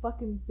like, this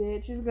fucking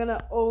bitch is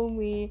gonna owe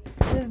me.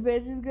 This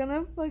bitch is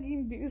gonna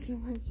fucking do so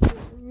much shit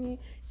for me.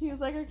 He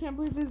was like, I can't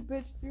believe this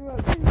bitch threw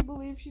up. Can you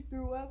believe she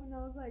threw up? And I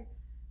was like,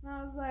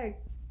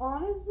 honestly,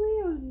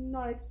 I was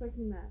not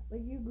expecting that.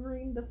 Like, you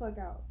greened the fuck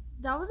out.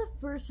 That was the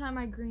first time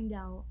I greened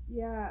out.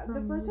 Yeah,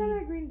 the first time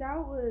I greened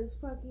out was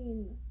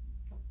fucking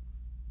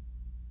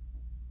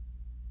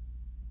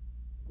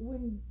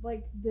when,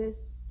 like, this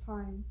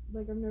time.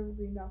 Like, I've never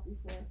greened out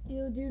before.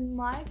 Ew, dude,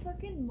 my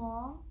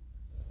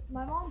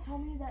mom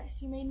told me that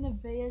she made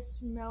Nevaeh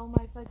smell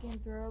my fucking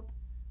throat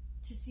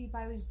to see if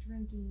I was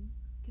drinking.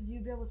 Because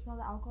you'd be able to smell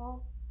the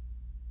alcohol.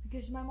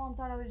 Because my mom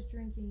thought I was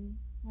drinking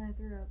when I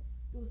threw up.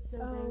 It was so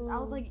gross. I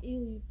was like, ew,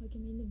 you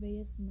fucking made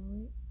Nevaeh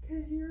smell it.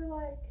 Because you're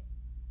like...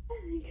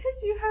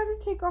 Because you had to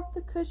take off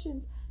the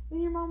cushions. And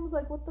your mom was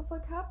like, what the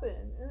fuck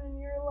happened? And then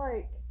you're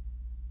like,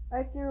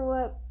 I threw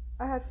up.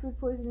 I had food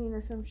poisoning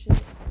or some shit.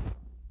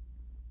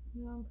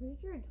 No, I'm pretty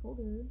sure I told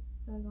her.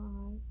 that I got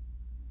high.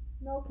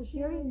 No, Because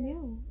she already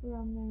knew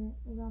around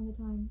the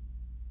time.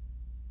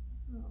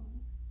 No.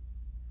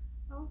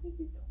 I don't think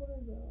you told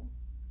her though.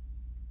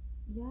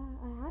 Yeah,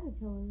 I had to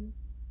tell her.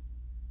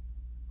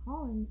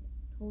 Colin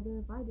told her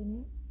if I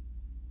didn't.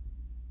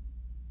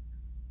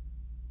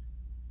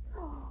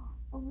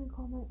 Oh my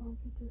god, my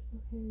armpits are so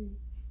hairy.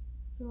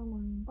 So are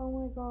mine. Oh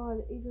my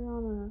god,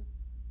 Adriana.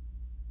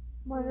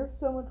 Mine are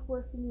so much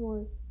worse than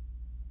yours.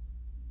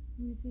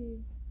 Let me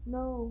see.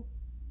 No.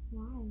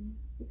 Why?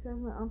 Because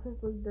my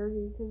armpits look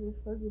dirty because this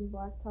fucking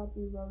blacktop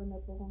be rubbing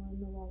up on in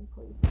the wrong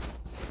place.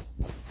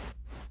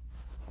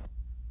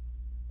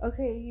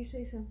 Okay, you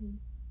say something.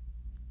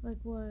 Like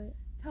what?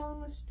 Tell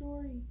him a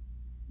story.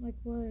 Like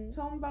what?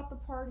 Tell him about the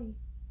party.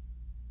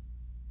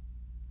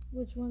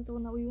 Which one? The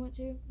one that we went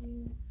to?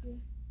 Yeah.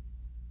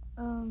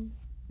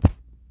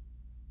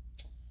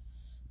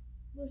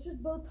 Let's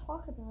just both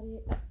talk about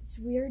it. It's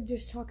weird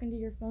just talking to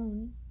your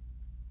phone.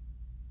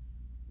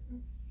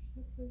 I'm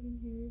so fucking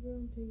hairy, bro.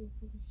 I'm taking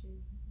fucking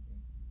shit.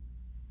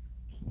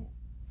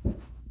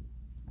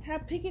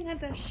 Stop picking at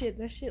that shit.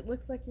 That shit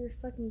looks like you're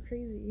fucking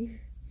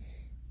crazy.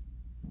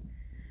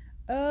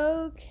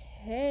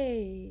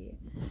 Okay.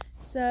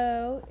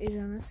 So,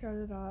 Adriana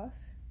started off.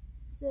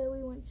 So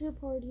we went to a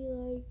party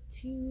like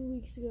 2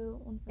 weeks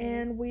ago on Friday.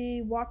 And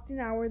we walked an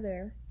hour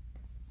there.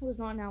 It was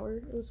not an hour.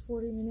 It was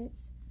 40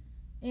 minutes.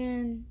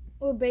 And,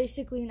 well,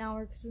 basically an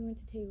hour because we went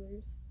to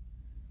Taylor's.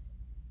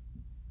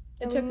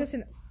 It took us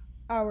an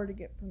hour to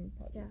get from the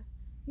party. Yeah.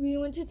 We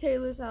went to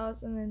Taylor's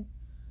house, and then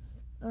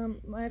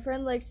my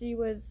friend Lexi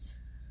was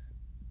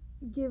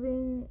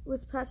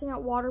passing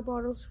out water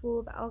bottles full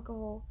of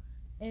alcohol.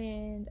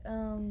 And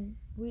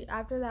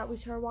after that we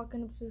started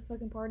walking up to the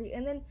fucking party,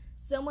 and then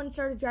someone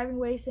started driving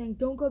away saying,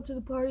 "Don't go up to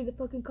the party, the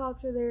fucking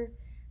cops are there."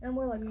 And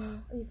we're like,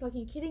 "Are you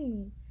fucking kidding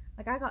me?"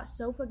 Like, I got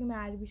so fucking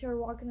mad. We started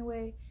walking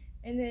away,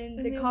 and then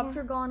the cops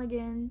are gone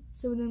again.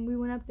 So then we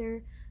went up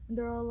there, and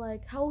they're all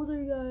like, "How old are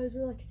you guys?"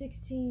 We're like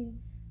 16.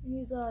 And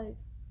he's like,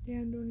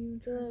 "Damn, don't even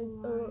try to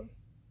lie."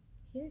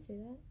 He didn't say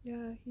that.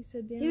 Yeah, he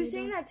said, "Damn." He was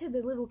saying that to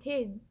the little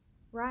kid,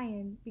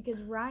 Ryan,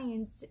 because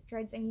Ryan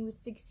tried saying he was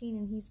 16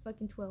 and he's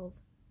fucking 12.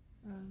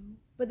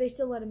 But they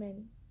still let him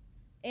in.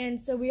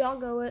 And so we all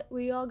go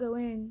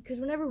in, because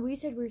whenever we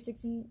said we were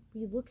 16,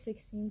 we looked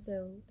 16,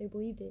 so they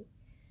believed it.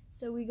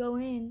 So we go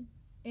in,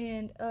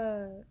 and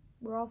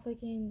we're all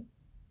fucking,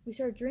 we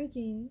start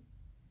drinking,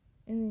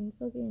 and then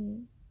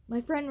fucking,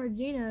 my friend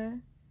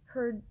Regina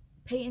heard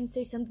Peyton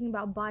say something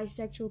about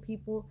bisexual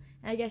people,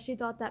 and I guess she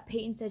thought that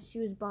Peyton said she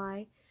was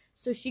bi.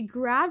 So she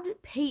grabbed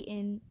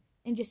Peyton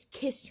and just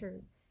kissed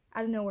her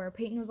out of nowhere.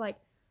 Peyton was like,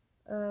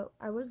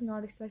 I was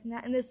not expecting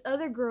that. And this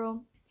other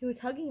girl who was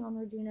hugging on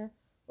Regina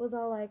was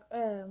all like,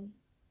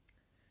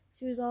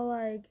 she was all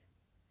like,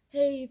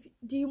 "Hey,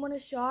 do you want a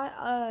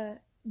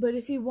shot? But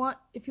if you want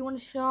a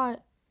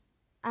shot,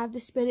 I have to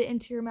spit it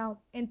into your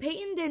mouth." And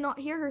Peyton did not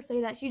hear her say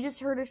that. She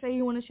just heard her say,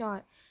 "You want a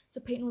shot?" So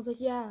Peyton was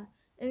like, "Yeah."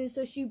 And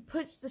so she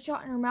puts the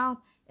shot in her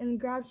mouth and then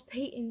grabs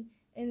Peyton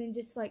and then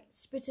just like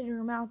spits it in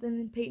her mouth. And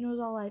then Peyton was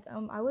all like,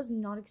 I was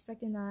not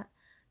expecting that.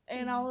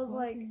 And I was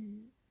like,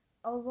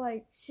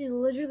 she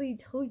literally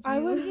told you. I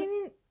was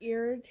getting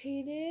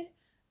irritated,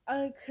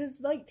 cause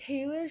like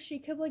Taylor, she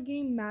kept like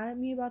getting mad at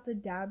me about the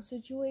dab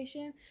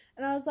situation,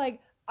 and I was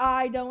like,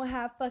 "I don't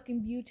have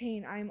fucking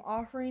butane. I'm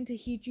offering to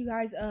heat you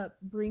guys up.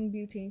 Bring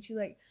butane." She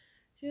was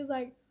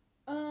like,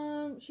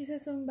 she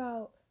said something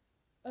about,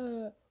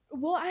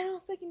 well, I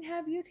don't fucking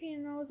have butane,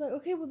 and I was like,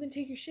 "Okay, well then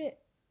take your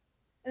shit."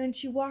 And then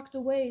she walked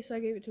away, so I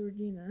gave it to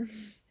Regina,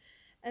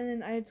 and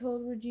then I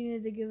told Regina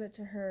to give it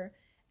to her.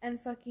 And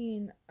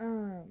fucking,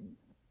 my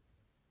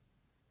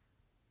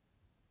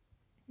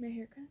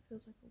hair kind of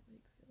feels like a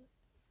wig.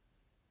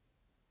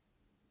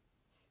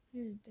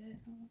 Hair's dead.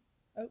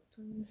 Oh,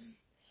 twins.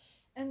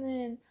 And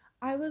then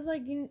I was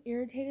like getting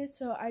irritated,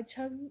 so I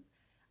chugged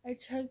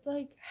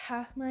like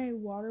half my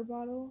water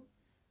bottle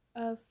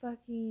of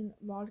fucking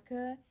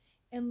vodka,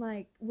 and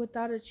like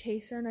without a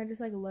chaser, and I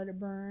just like let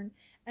it burn.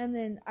 And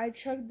then I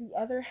chugged the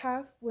other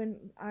half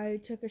when I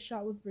took a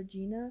shot with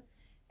Regina,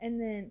 and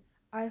then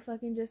I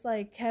fucking just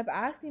like kept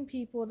asking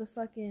people to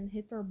fucking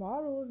hit their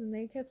bottles, and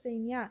they kept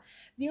saying yeah.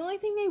 The only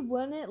thing they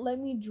wouldn't let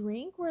me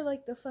drink were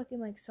like the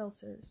fucking like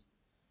seltzers,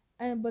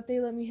 but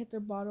they let me hit their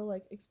bottle.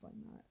 Like,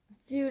 explain that.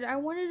 Dude, I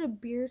wanted a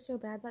beer so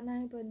bad that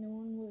night, but no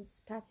one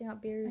was passing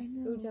out beers. I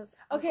know. It was just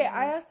okay.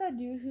 I asked that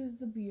dude whose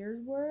the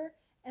beers were,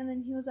 and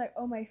then he was like,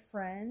 "Oh, my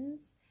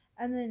friends."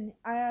 And then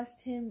I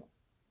asked him,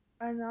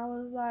 and I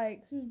was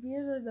like, "Whose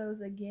beers are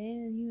those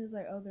again?" And he was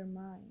like, "Oh, they're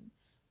mine."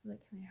 I was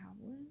like, "Can I have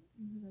one?"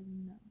 And he was like,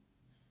 "No."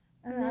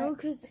 And no,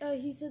 because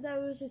he said that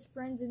it was his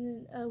friends, and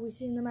then we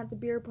seen them at the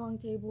beer pong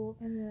table.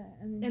 And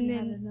then he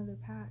had another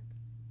pack.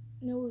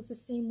 No, it was the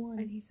same one.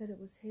 And he said it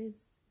was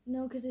his.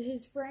 No, because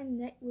his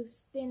friend was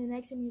standing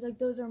next to him. He's like,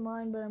 "Those are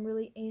mine, but I'm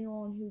really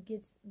anal on who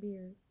gets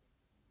beer."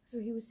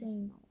 So he was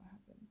saying. That's not what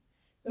happened.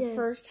 The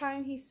first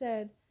time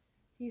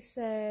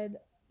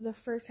the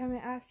first time I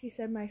asked, he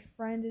said, "My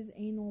friend is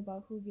anal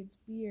about who gets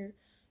beer."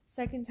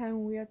 Second time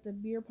when we were at the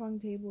beer pong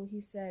table, he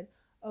said,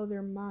 oh,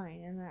 they're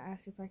mine. And I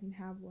asked if I can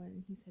have one,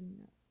 and he said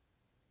no.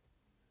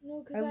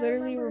 No, because I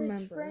literally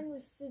remember his friend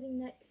was standing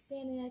next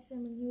to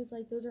him, and he was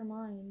like, "Those are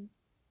mine."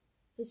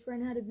 His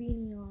friend had a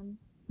beanie on.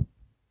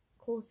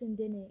 Colson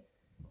didn't.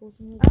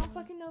 Colson was. I don't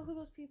fucking know who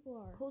those people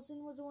are.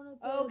 Colson was the one with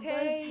the buzzed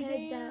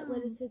head that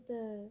let us hit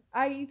the.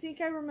 You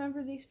think I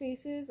remember these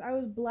faces? I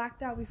was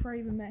blacked out before I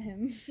even met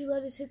him. He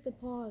let us hit the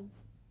pod.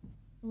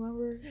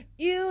 Remember?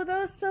 Ew, that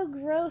was so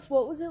gross.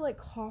 What was it, like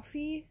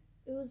coffee?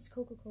 It was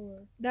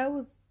Coca-Cola. That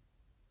was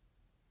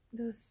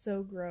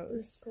so gross. It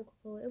was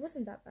Coca-Cola. It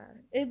wasn't that bad.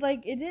 It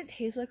didn't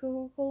taste like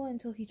Coca-Cola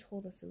until he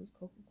told us it was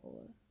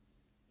Coca-Cola.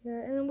 Yeah,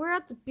 and then we're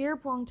at the beer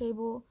pong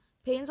table.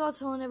 Peyton's all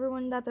telling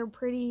everyone that they're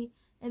pretty,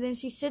 and then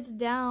she sits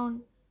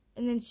down,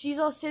 and then she's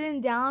all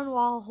sitting down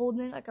while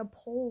holding like a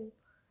pole.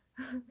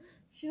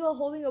 She's all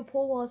holding a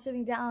pole while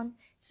sitting down.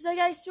 She's like,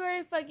 I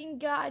swear to fucking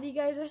God, you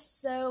guys are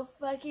so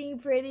fucking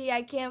pretty.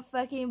 I can't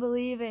fucking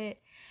believe it.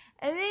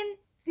 And then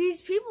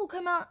these people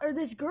come out, or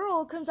this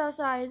girl comes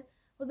outside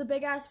with a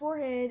big ass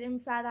forehead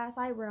and fat ass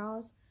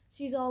eyebrows.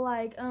 She's all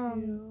like,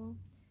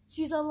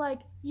 she's all like,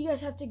 you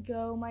guys have to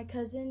go. My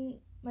cousin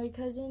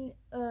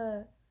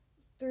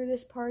threw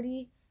this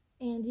party,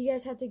 and you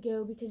guys have to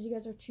go because you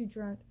guys are too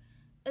drunk.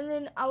 And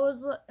then I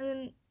was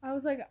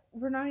like,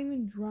 we're not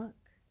even drunk.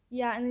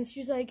 Yeah, and then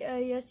she was like,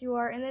 yes, you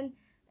are. And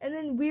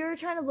then we were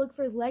trying to look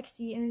for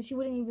Lexi, and then she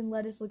wouldn't even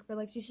let us look for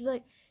Lexi. She's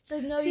like, no,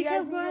 you guys. She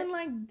kept going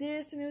like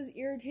this, and it was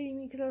irritating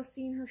me because I was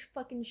seeing her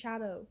fucking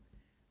shadow.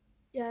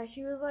 Yeah,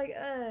 she was like,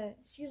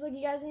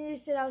 you guys need to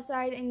sit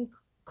outside and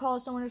call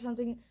someone or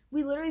something.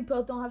 We literally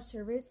both don't have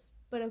service,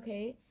 but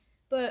okay.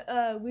 But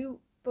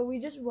we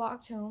just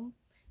walked home,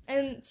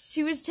 and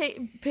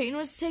Peyton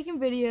was taking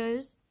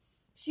videos.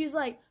 She's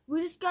like,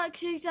 we just got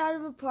kicked out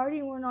of a party,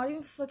 and we're not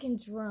even fucking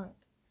drunk.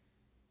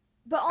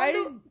 But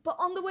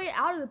on the way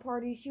out of the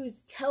party, she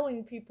was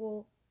telling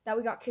people that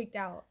we got kicked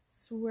out.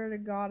 Swear to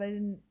God,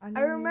 I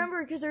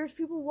remember because there was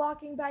people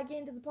walking back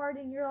into the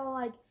party, and you're all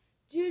like,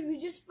 dude, we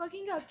just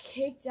fucking got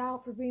kicked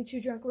out for being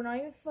too drunk. We're not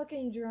even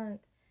fucking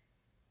drunk.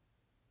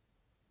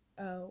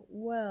 Oh,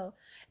 well,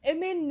 it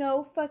made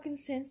no fucking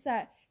sense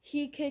that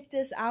he kicked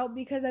us out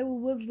because I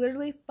was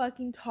literally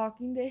fucking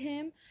talking to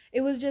him.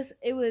 It was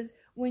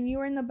when you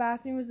were in the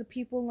bathroom, it was the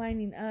people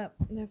lining up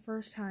the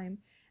first time.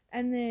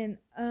 And then,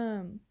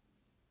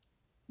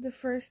 the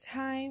first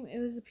time, it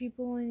was the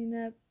people lining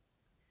up.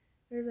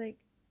 There's like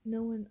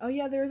no one. Oh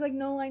yeah, there was like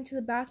no line to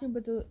the bathroom,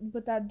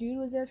 but that dude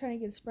was there trying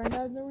to get his friend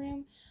out of the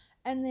room.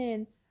 And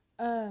then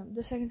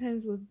the second time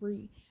was with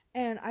Bree,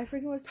 and I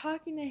freaking was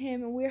talking to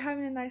him, and we were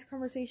having a nice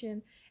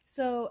conversation.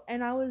 So,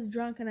 and I was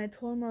drunk, and I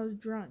told him I was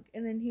drunk,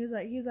 and then he was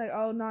like,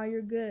 oh no,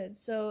 you're good.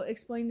 So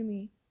explain to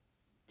me,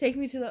 take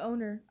me to the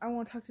owner. I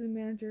want to talk to the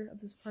manager of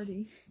this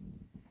party.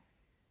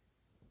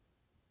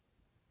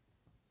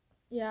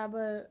 Yeah,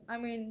 but I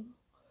mean,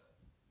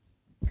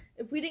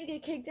 if we didn't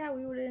get kicked out,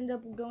 we would end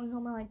up going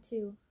home at like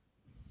 2.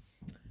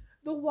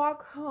 The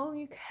walk home,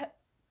 you kept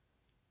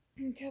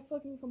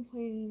fucking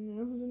complaining, and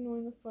it was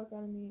annoying the fuck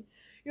out of me.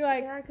 You're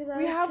like, yeah,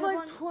 we have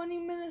like 20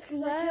 minutes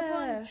left. I kept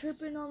on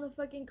tripping on the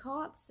fucking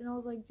cops, and I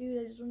was like, dude,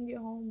 I just want to get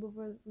home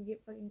before we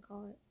get fucking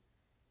caught.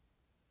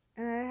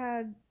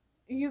 And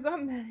you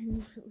got mad at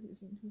me for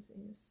losing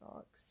his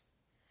socks.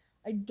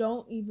 I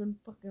don't even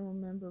fucking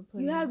remember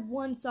putting. You had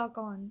one sock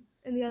on,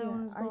 and the other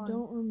one was gone. I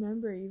don't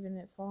remember even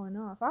it falling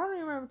off. I don't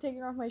even remember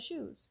taking off my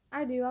shoes.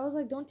 I do. I was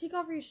like, don't take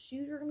off your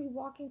shoes. We're gonna be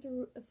walking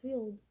through a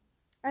field.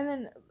 And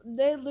then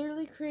they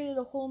literally created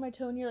a hole in my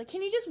toe, and you're like,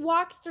 can you just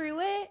walk through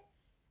it?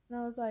 And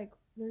I was like,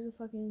 there's a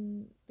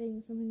fucking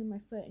thing, something in my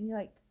foot. And you're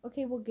like,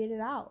 okay, we'll get it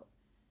out.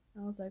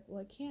 And I was like,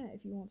 well, I can't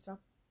if you won't stop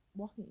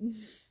walking.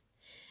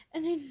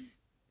 And then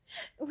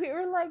we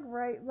were like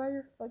right by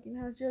your fucking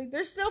house. You're like,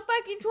 there's still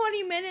fucking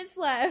 20 minutes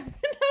left.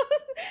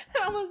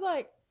 And I was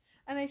like,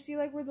 and I see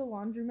like where the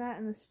laundromat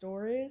and the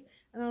store is.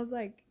 And I was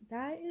like,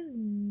 that is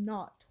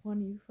not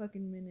 20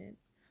 fucking minutes.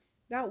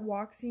 That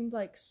walk seemed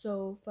like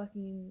so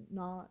fucking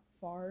not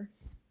far.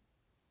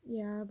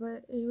 Yeah,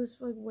 but it was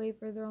like way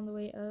further on the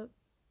way up.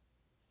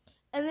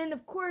 And then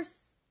of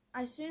course,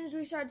 as soon as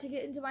we started to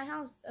get into my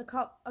house, a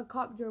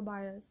cop drove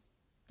by us.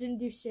 Didn't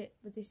do shit,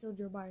 but they still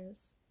drove by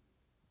us.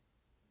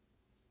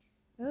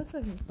 That was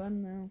fucking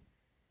fun though.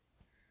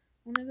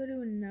 I want to go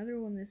to another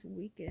one this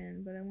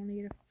weekend, but I want to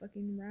get a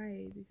fucking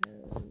ride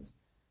because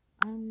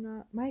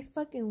my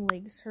fucking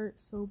legs hurt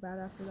so bad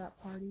after that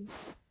party.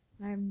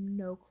 I have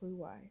no clue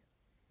why.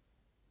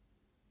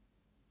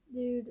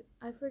 Dude,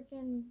 I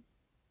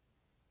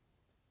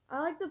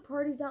like the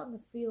parties out in the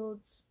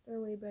fields. They're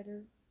way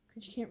better.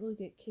 Because you can't really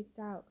get kicked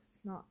out because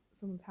it's not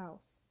someone's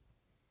house.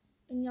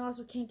 And you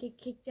also can't get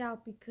kicked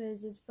out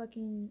because it's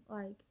fucking,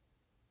 like,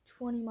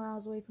 20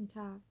 miles away from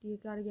Taft. You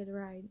gotta get a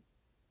ride.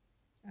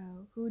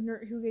 Oh, who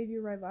gave you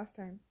a ride last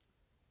time?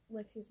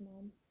 Lexi's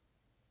mom.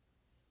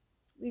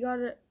 We got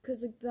it,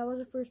 because that was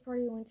the first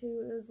party I went to.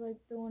 It was, like,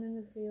 the one in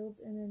the fields,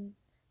 and then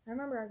I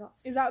remember I got...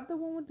 Is that the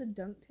one with the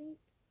dunk tank?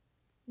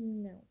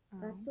 No. Oh.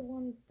 That's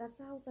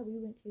the house that we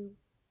went to.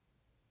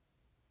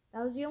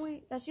 That's the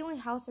only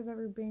house I've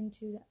ever been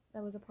to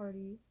that was a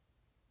party.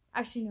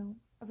 Actually, no,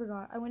 I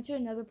forgot. I went to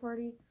another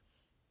party.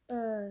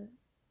 It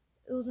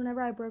was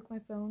whenever I broke my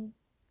phone.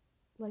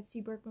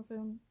 Lexi broke my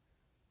phone.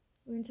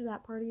 We went to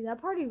that party.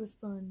 That party was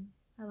fun.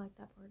 I liked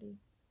that party.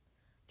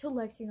 Till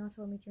Lexi not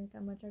to let me drink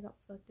that much, I got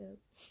fucked up.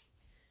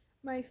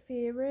 My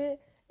favorite,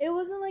 it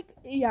wasn't like,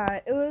 yeah,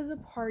 it was a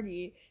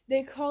party.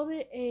 They called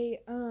it a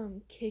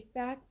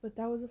kickback, but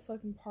that was a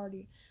fucking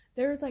party.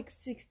 There was like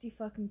 60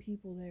 fucking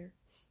people there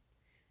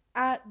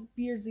at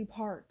Beardsley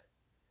Park.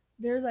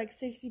 There's like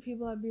 60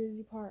 people at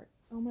Beardsley Park.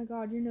 Oh my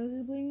god, your nose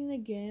is bleeding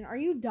again. Are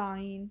you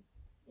dying?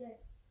 Yes.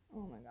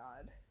 Oh my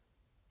god.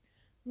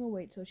 I'm gonna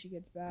wait till she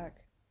gets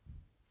back.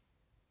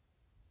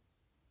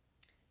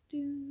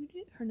 Dude,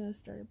 her nose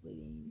started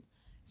bleeding.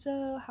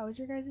 So, how was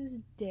your guys'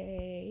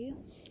 day?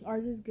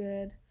 Ours is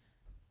good.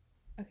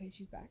 Okay,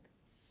 she's back.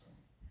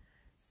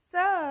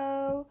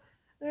 So,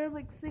 there were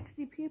like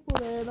 60 people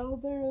there, and all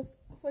there was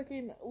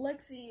fucking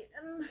Lexi.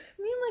 And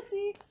me and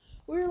Lexi,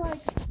 we were like,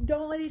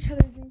 don't let each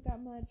other drink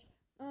that much.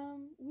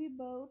 We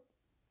both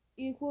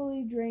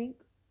equally drank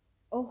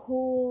a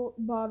whole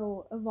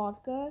bottle of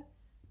vodka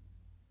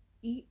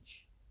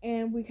each,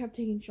 and we kept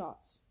taking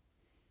shots.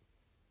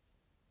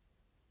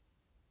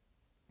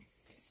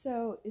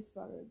 So, it's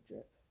about to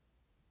drip.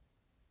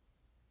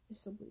 It's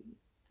still bleeding.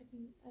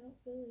 I don't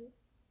feel it.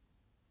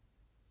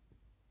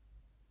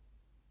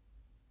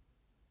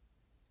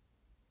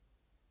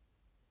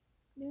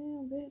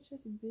 Damn, bitch,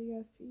 that's a big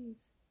ass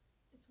piece.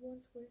 It's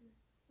one square.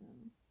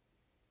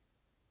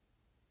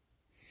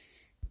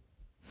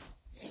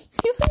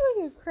 You look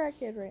like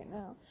a crackhead right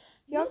now.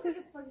 You look like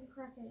a fucking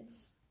crackhead.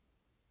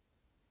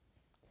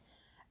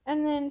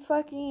 And then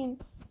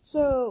fucking,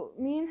 so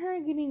me and her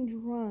getting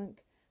drunk.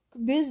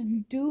 This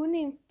dude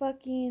named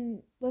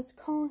fucking, let's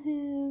call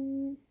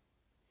him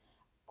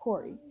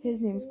Corey.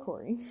 His name's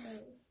Corey.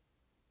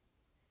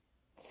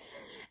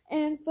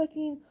 And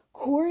fucking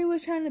Corey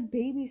was trying to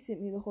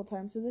babysit me the whole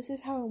time. So this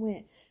is how it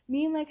went.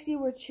 Me and Lexi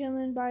were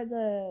chilling by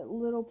the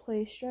little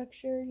play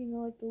structure, you know,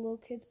 like the little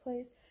kids'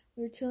 place.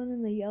 We were chilling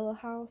in the yellow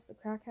house, the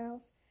crack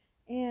house.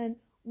 And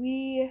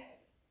she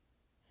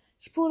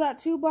pulled out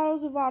 2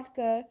 bottles of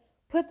vodka,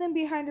 put them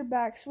behind her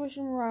back, swished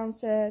them around,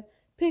 said,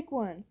 pick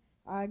one.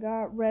 I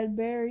got red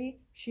berry,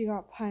 she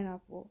got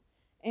pineapple.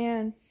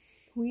 And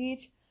we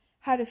each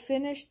had to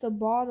finish the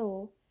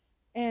bottle,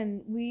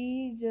 and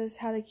we just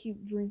had to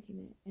keep drinking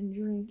it and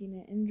drinking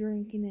it and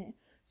drinking it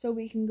so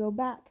we can go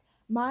back.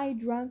 My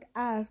drunk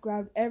ass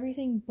grabbed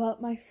everything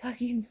but my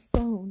fucking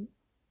phone.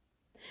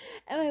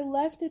 And I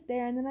left it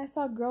there, and then I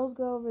saw girls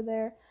go over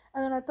there,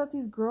 and then I thought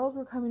these girls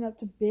were coming up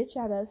to bitch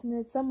at us, and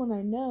it's someone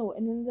I know,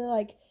 and then they're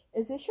like,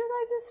 is this your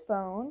guys'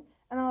 phone?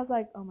 And I was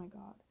like, oh my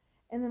god.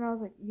 And then I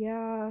was like,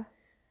 yeah.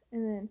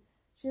 And then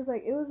she was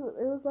like, it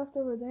was left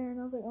over there, and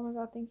I was like, oh my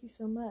god, thank you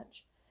so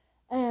much.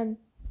 And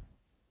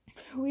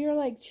we were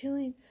like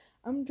chilling.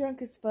 I'm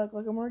drunk as fuck,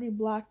 like I'm already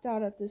blacked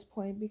out at this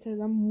point because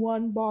I'm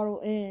 1 bottle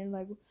in,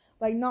 like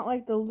not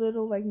like the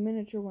little like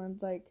miniature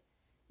ones, like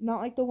not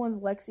like the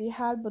ones Lexi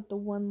had, but the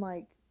one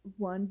like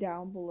one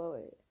down below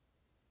it.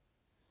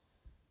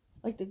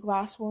 Like the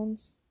glass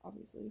ones,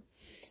 obviously.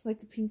 Like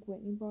the Pink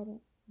Whitney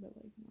bottle, but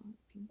like not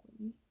Pink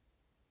Whitney.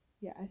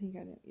 Yeah, I think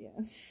I did,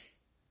 yeah.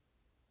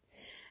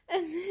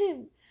 And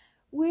then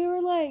we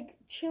were like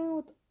chilling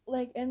with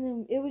like, and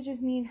then it was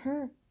just me and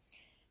her.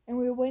 And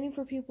we were waiting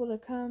for people to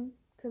come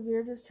because we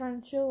were just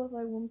trying to chill with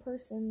like one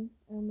person,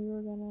 and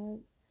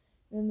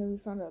and then we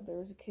found out there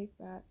was a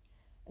kickback.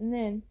 And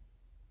then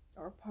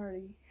our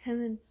party,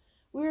 and then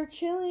we were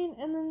chilling,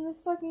 and then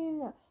this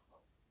fucking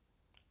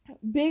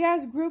big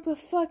ass group of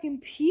fucking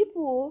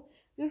people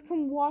just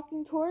come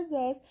walking towards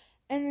us,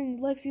 and then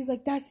Lexi's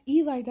like, that's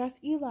Eli,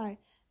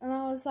 and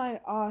I was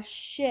like, oh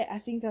shit, I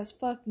think that's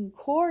fucking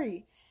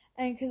Corey.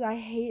 And because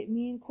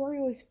me and Corey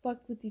always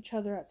fucked with each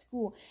other at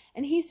school,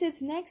 and he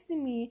sits next to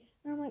me,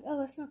 and I'm like, oh,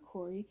 that's not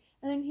Corey.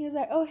 And then he was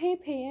like, oh, hey,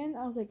 Peyton.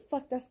 I was like,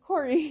 fuck, that's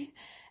Corey.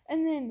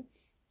 And then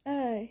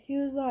he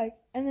was like,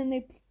 and then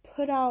they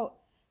put out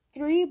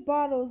 3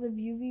 bottles of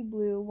UV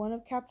Blue, 1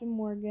 of Captain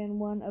Morgan,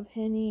 1 of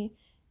Henny,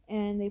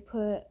 and they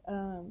put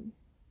a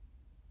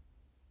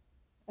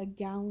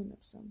gallon of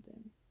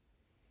something.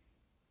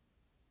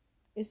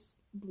 It's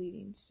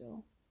bleeding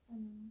still.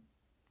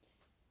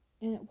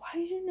 And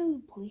why is your nose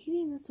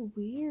bleeding? That's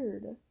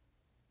weird.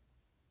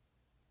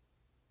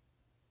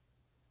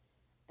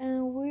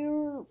 And we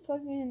were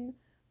fucking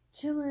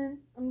chilling.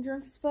 I'm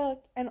drunk as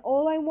fuck. And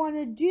all I want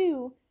to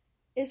do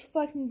is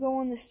fucking go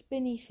on the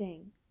spinny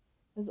thing.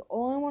 That's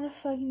all I want to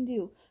fucking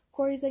do.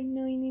 Corey's like,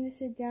 no, you need to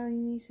sit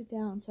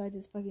down. So I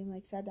just fucking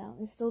like sat down.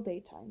 It's still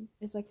daytime.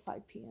 It's like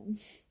 5 p.m.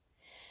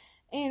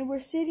 And we're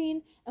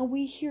sitting and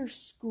we hear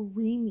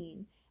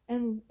screaming.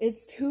 And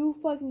it's 2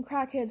 fucking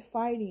crackheads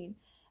fighting.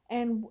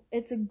 And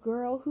it's a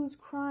girl who's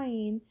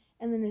crying,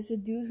 and then it's a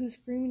dude who's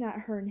screaming at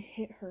her and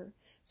hit her.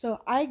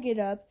 So I get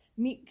up,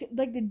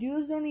 like the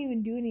dudes don't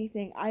even do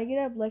anything. I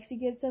get up, Lexi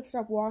gets up,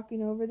 start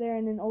walking over there,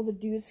 and then all the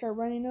dudes start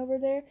running over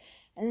there,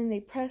 and then they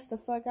press the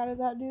fuck out of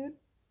that dude.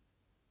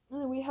 And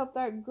then we help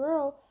that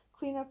girl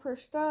clean up her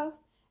stuff,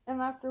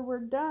 and after we're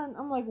done,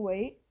 I'm like,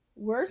 wait,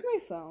 where's my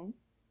phone?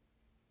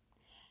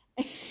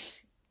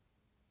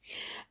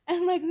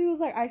 And Lexi was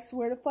like, I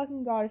swear to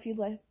fucking God, if you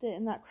left it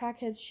in that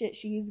crackhead shit,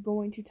 she's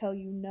going to tell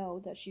you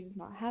no, that she does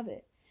not have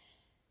it.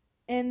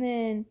 And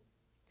then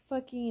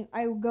fucking,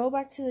 I go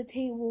back to the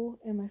table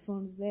and my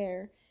phone's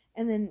there.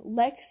 And then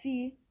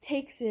Lexi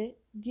takes it,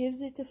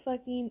 gives it to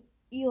fucking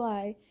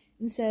Eli,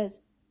 and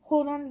says,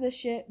 hold on to this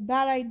shit.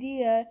 Bad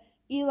idea.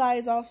 Eli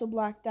is also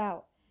blacked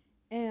out.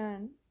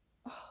 And,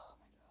 oh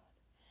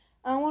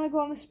my God. I want to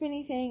go on the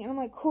spinny thing. And I'm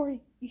like,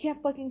 Corey, you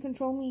can't fucking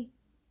control me.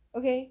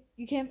 Okay?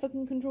 You can't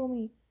fucking control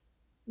me.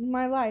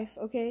 My life,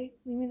 okay?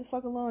 Leave me the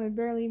fuck alone. I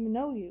barely even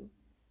know you.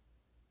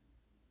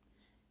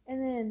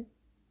 And then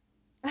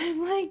I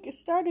like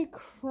started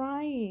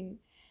crying.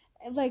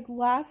 And like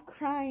laugh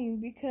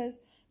crying because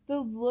the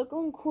look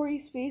on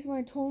Corey's face when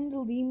I told him to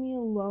leave me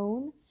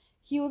alone,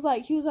 he was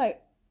like, and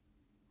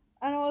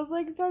I was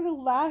like, started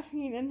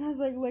laughing, and I was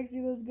like,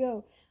 Lexi, let's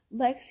go.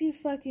 Lexi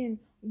fucking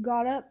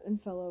got up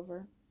and fell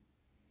over.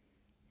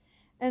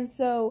 And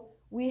so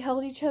we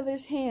held each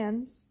other's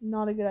hands.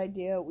 Not a good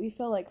idea. We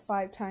fell like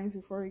 5 times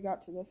before we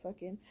got to the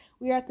fucking...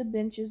 We were at the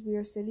benches we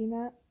were sitting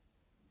at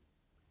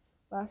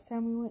last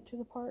time we went to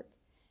the park.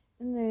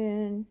 And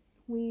then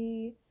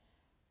we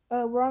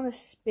were on the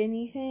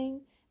spinny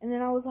thing. And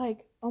then I was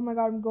like, oh my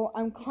God,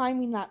 I'm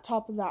climbing that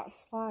top of that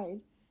slide.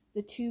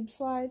 The tube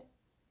slide.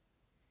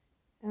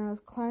 And I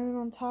was climbing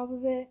on top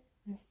of it.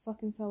 And I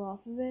fucking fell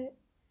off of it.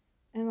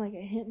 And like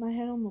I hit my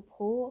head on the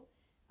pole.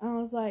 And I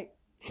was like...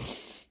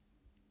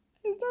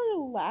 I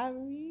started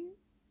laughing.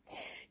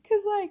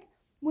 Cause like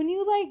when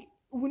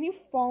you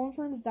fall in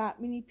front of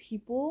that many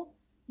people,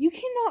 you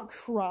cannot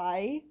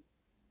cry.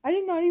 I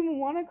did not even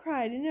want to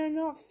cry. I did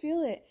not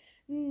feel it.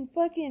 And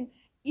fucking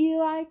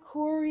Eli,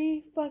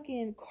 Corey,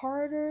 fucking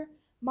Carter,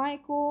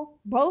 Michael,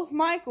 both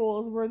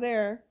Michaels were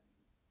there.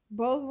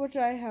 Both which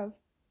I have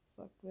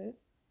fucked with.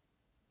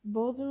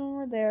 Both of them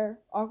were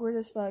there. Awkward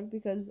as fuck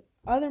because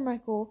other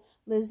Michael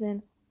lives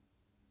in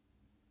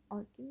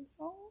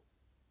Arkansas.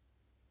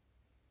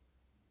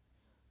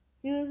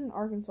 He lives in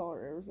Arkansas or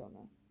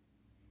Arizona.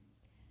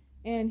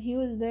 And he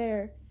was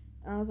there.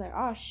 And I was like,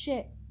 oh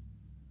shit.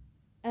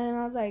 And then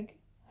I was like,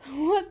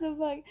 what the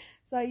fuck?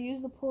 So I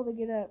used the pole to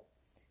get up.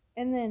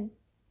 And then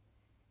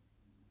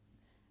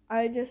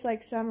I just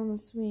like sat on the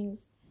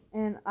swings.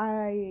 And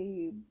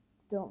I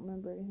don't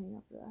remember anything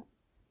after that.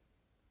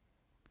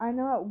 I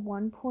know at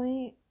one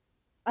point,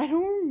 I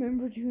don't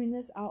remember doing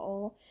this at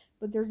all.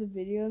 But there's a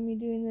video of me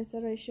doing this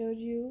that I showed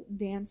you.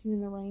 Dancing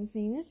in the rain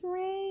saying, it's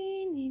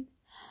raining.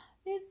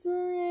 It's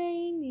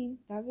raining.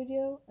 That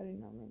video, I did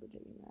not remember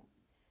doing that.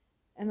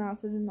 And I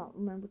also did not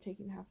remember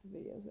taking half the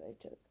videos that I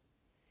took.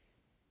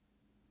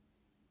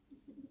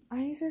 I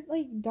need to start,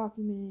 like,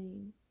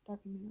 documenting.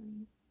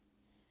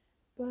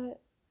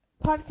 But,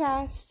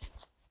 podcast.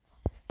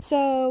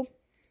 So,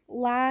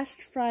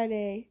 last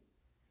Friday,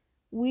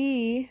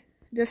 we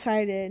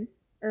decided,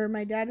 or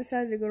my dad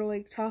decided to go to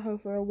Lake Tahoe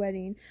for a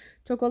wedding.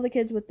 Took all the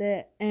kids with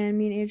it, and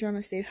me and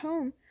Adriana stayed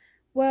home.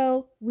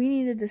 Well, we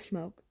needed to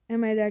smoke. And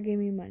my dad gave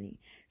me money.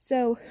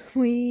 So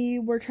we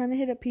were trying to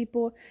hit up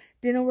people.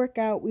 Didn't work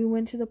out. We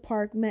went to the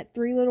park. Met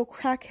 3 little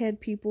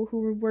crackhead people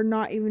who were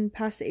not even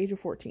past the age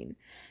of 14.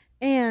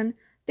 And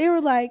they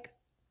were like,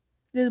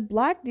 this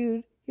black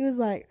dude, he was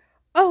like,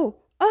 oh,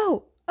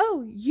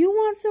 you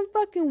want some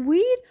fucking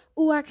weed?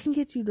 Oh, I can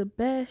get you the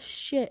best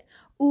shit.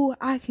 Oh,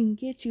 I can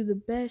get you the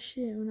best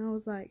shit. And I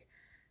was like,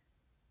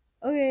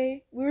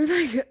 okay. We were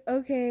like,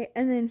 okay.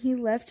 And then he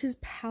left his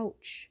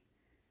pouch.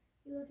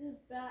 He left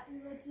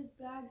his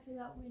bag so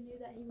that we knew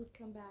that he would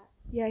come back.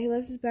 Yeah, he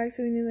left his bag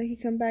so we knew that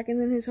he'd come back. And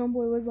then his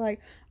homeboy was like,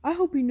 I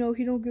hope you know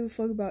he don't give a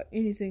fuck about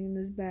anything in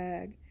this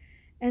bag.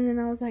 And then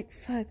I was like,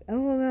 fuck, I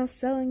don't know if I was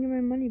selling him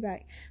my money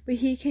back. But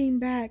he came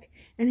back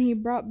and he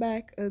brought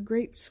back a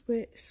grape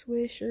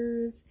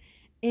swishers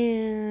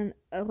and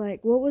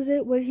like, what was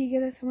it? What did he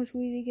get us? How much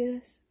weed did he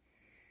get us?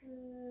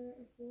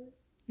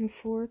 A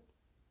fourth.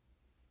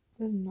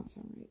 That does not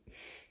sound right.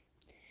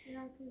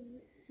 Yeah, because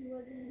he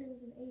was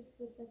an eighth,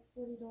 but that's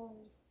 $40.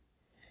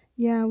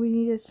 Yeah, we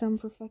needed some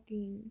for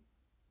fucking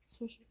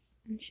swishers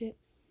and shit.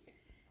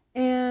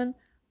 And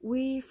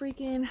we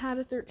freaking had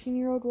a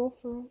 13-year-old roll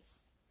for us.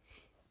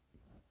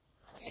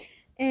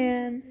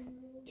 And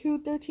 2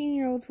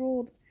 13-year-olds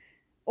rolled.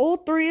 All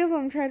 3 of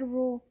them tried to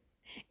roll.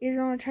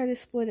 Adriana tried to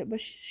split it, but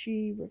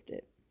she ripped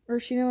it. Or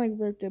she didn't like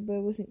ripped it, but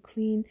it wasn't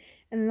clean.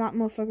 And then that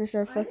motherfucker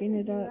started fucking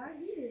it up.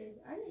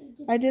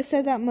 I just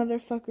said that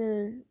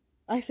motherfucker.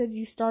 I said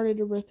you started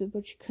to rip it,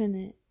 but you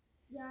couldn't.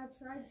 Yeah, I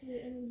tried to,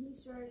 and then he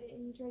started it,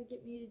 and he tried to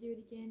get me to do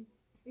it again.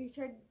 Or he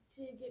tried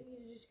to get me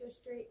to just go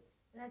straight.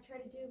 And I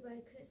tried to do it, but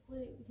I couldn't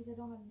split it because I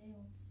don't have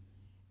nails.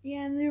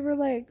 Yeah, and they were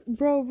like,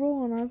 bro,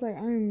 roll. And I was like,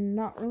 I'm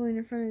not rolling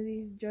in front of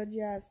these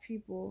judgy-ass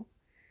people.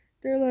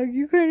 They're like,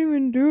 you can't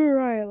even do it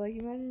right. Like,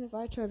 imagine if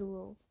I tried to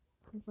roll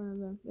in front of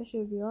them. That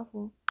shit would be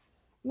awful.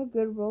 I'm a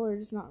good roller,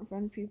 just not in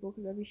front of people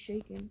because I'd be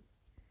shaking.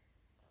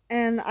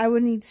 And I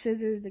would need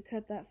scissors to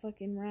cut that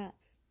fucking wrap.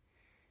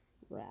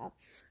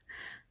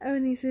 I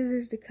would need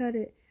scissors to cut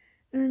it.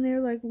 And then they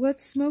were like,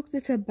 let's smoke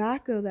the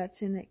tobacco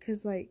that's in it,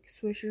 because, like,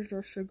 Swishers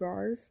are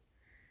cigars.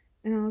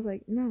 And I was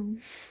like, no.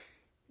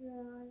 Yeah,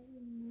 I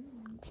didn't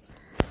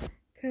know.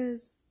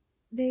 Because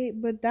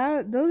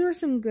those were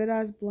some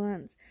good-ass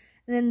blunts.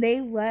 And then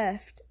they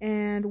left,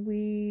 and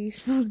we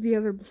smoked the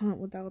other blunt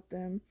without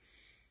them.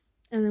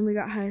 And then we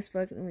got high as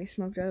fuck, and then we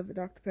smoked out of a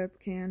Dr. Pepper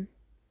can.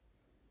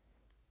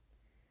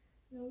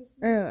 No, we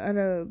smoked Out of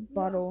a we got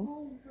bottle.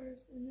 home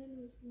first, and then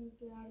we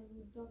smoked it out of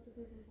a Dr.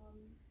 Pepper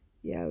bottle.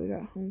 Yeah, we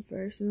got home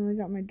first, and then we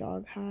got my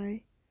dog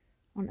high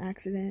on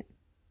accident.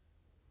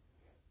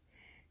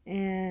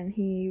 And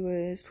he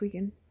was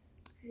tweaking.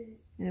 Yes.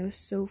 And it was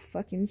so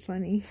fucking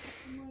funny.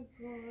 Oh my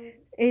god.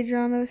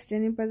 Adriana was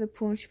standing by the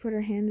pool, and she put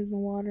her hand in the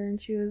water, and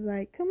she was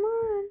like, come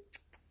on.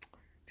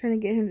 Trying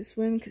to get him to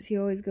swim, because he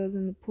always goes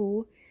in the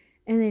pool.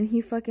 And then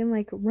he fucking,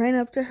 like, ran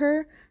up to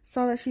her,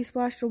 saw that she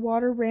splashed the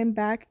water, ran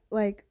back,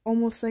 like,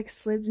 almost, like,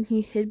 slipped, and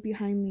he hid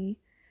behind me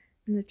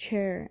in the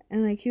chair.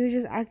 And, like, he was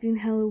just acting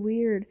hella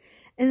weird.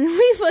 And then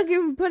we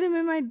fucking put him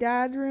in my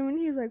dad's room, and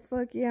he was like,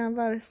 fuck yeah, I'm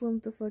about to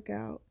slump the fuck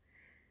out.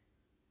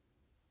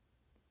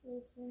 It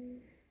was funny.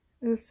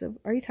 It was so...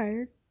 Are you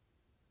tired?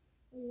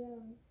 Yeah.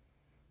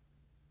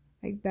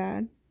 Like,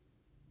 bad?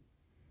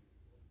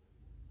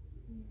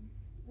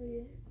 Are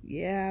you?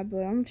 Yeah, but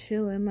I'm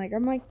chilling.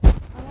 I'm like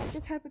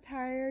the type of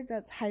tired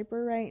that's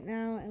hyper right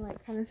now, and,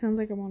 like, kind of sounds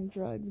like I'm on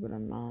drugs, but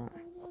I'm not.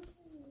 I'm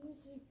listening to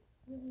music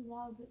really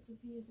loud, but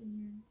Sophia's in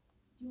here.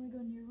 Do you want to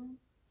go in your room?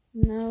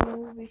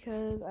 No,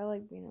 because I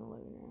like being in the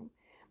living room.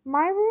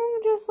 My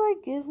room just,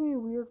 like, gives me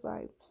weird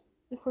vibes.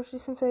 Especially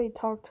since I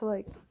talk to,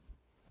 like,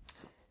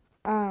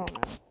 I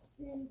don't know.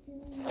 Then can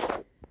we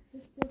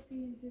put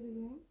Sophie into the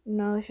room?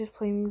 No, let's just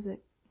play music.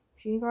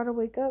 She gotta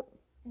wake up.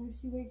 And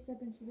if she wakes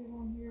up and she doesn't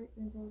want to hear it,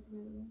 then tell her to go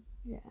to the room.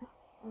 Yeah.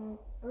 Alright.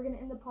 Are we going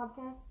to end the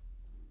podcast?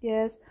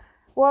 Yes.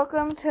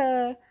 Welcome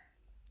to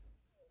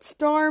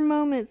Star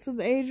Moments with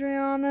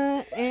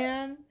Adriana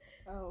and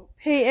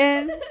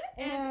Peyton.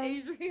 and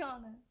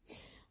Adriana.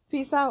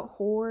 Peace out,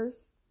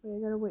 whores. Wait, I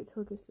gotta wait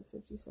till it gets to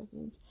 50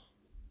 seconds.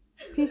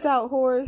 Peace out, whores.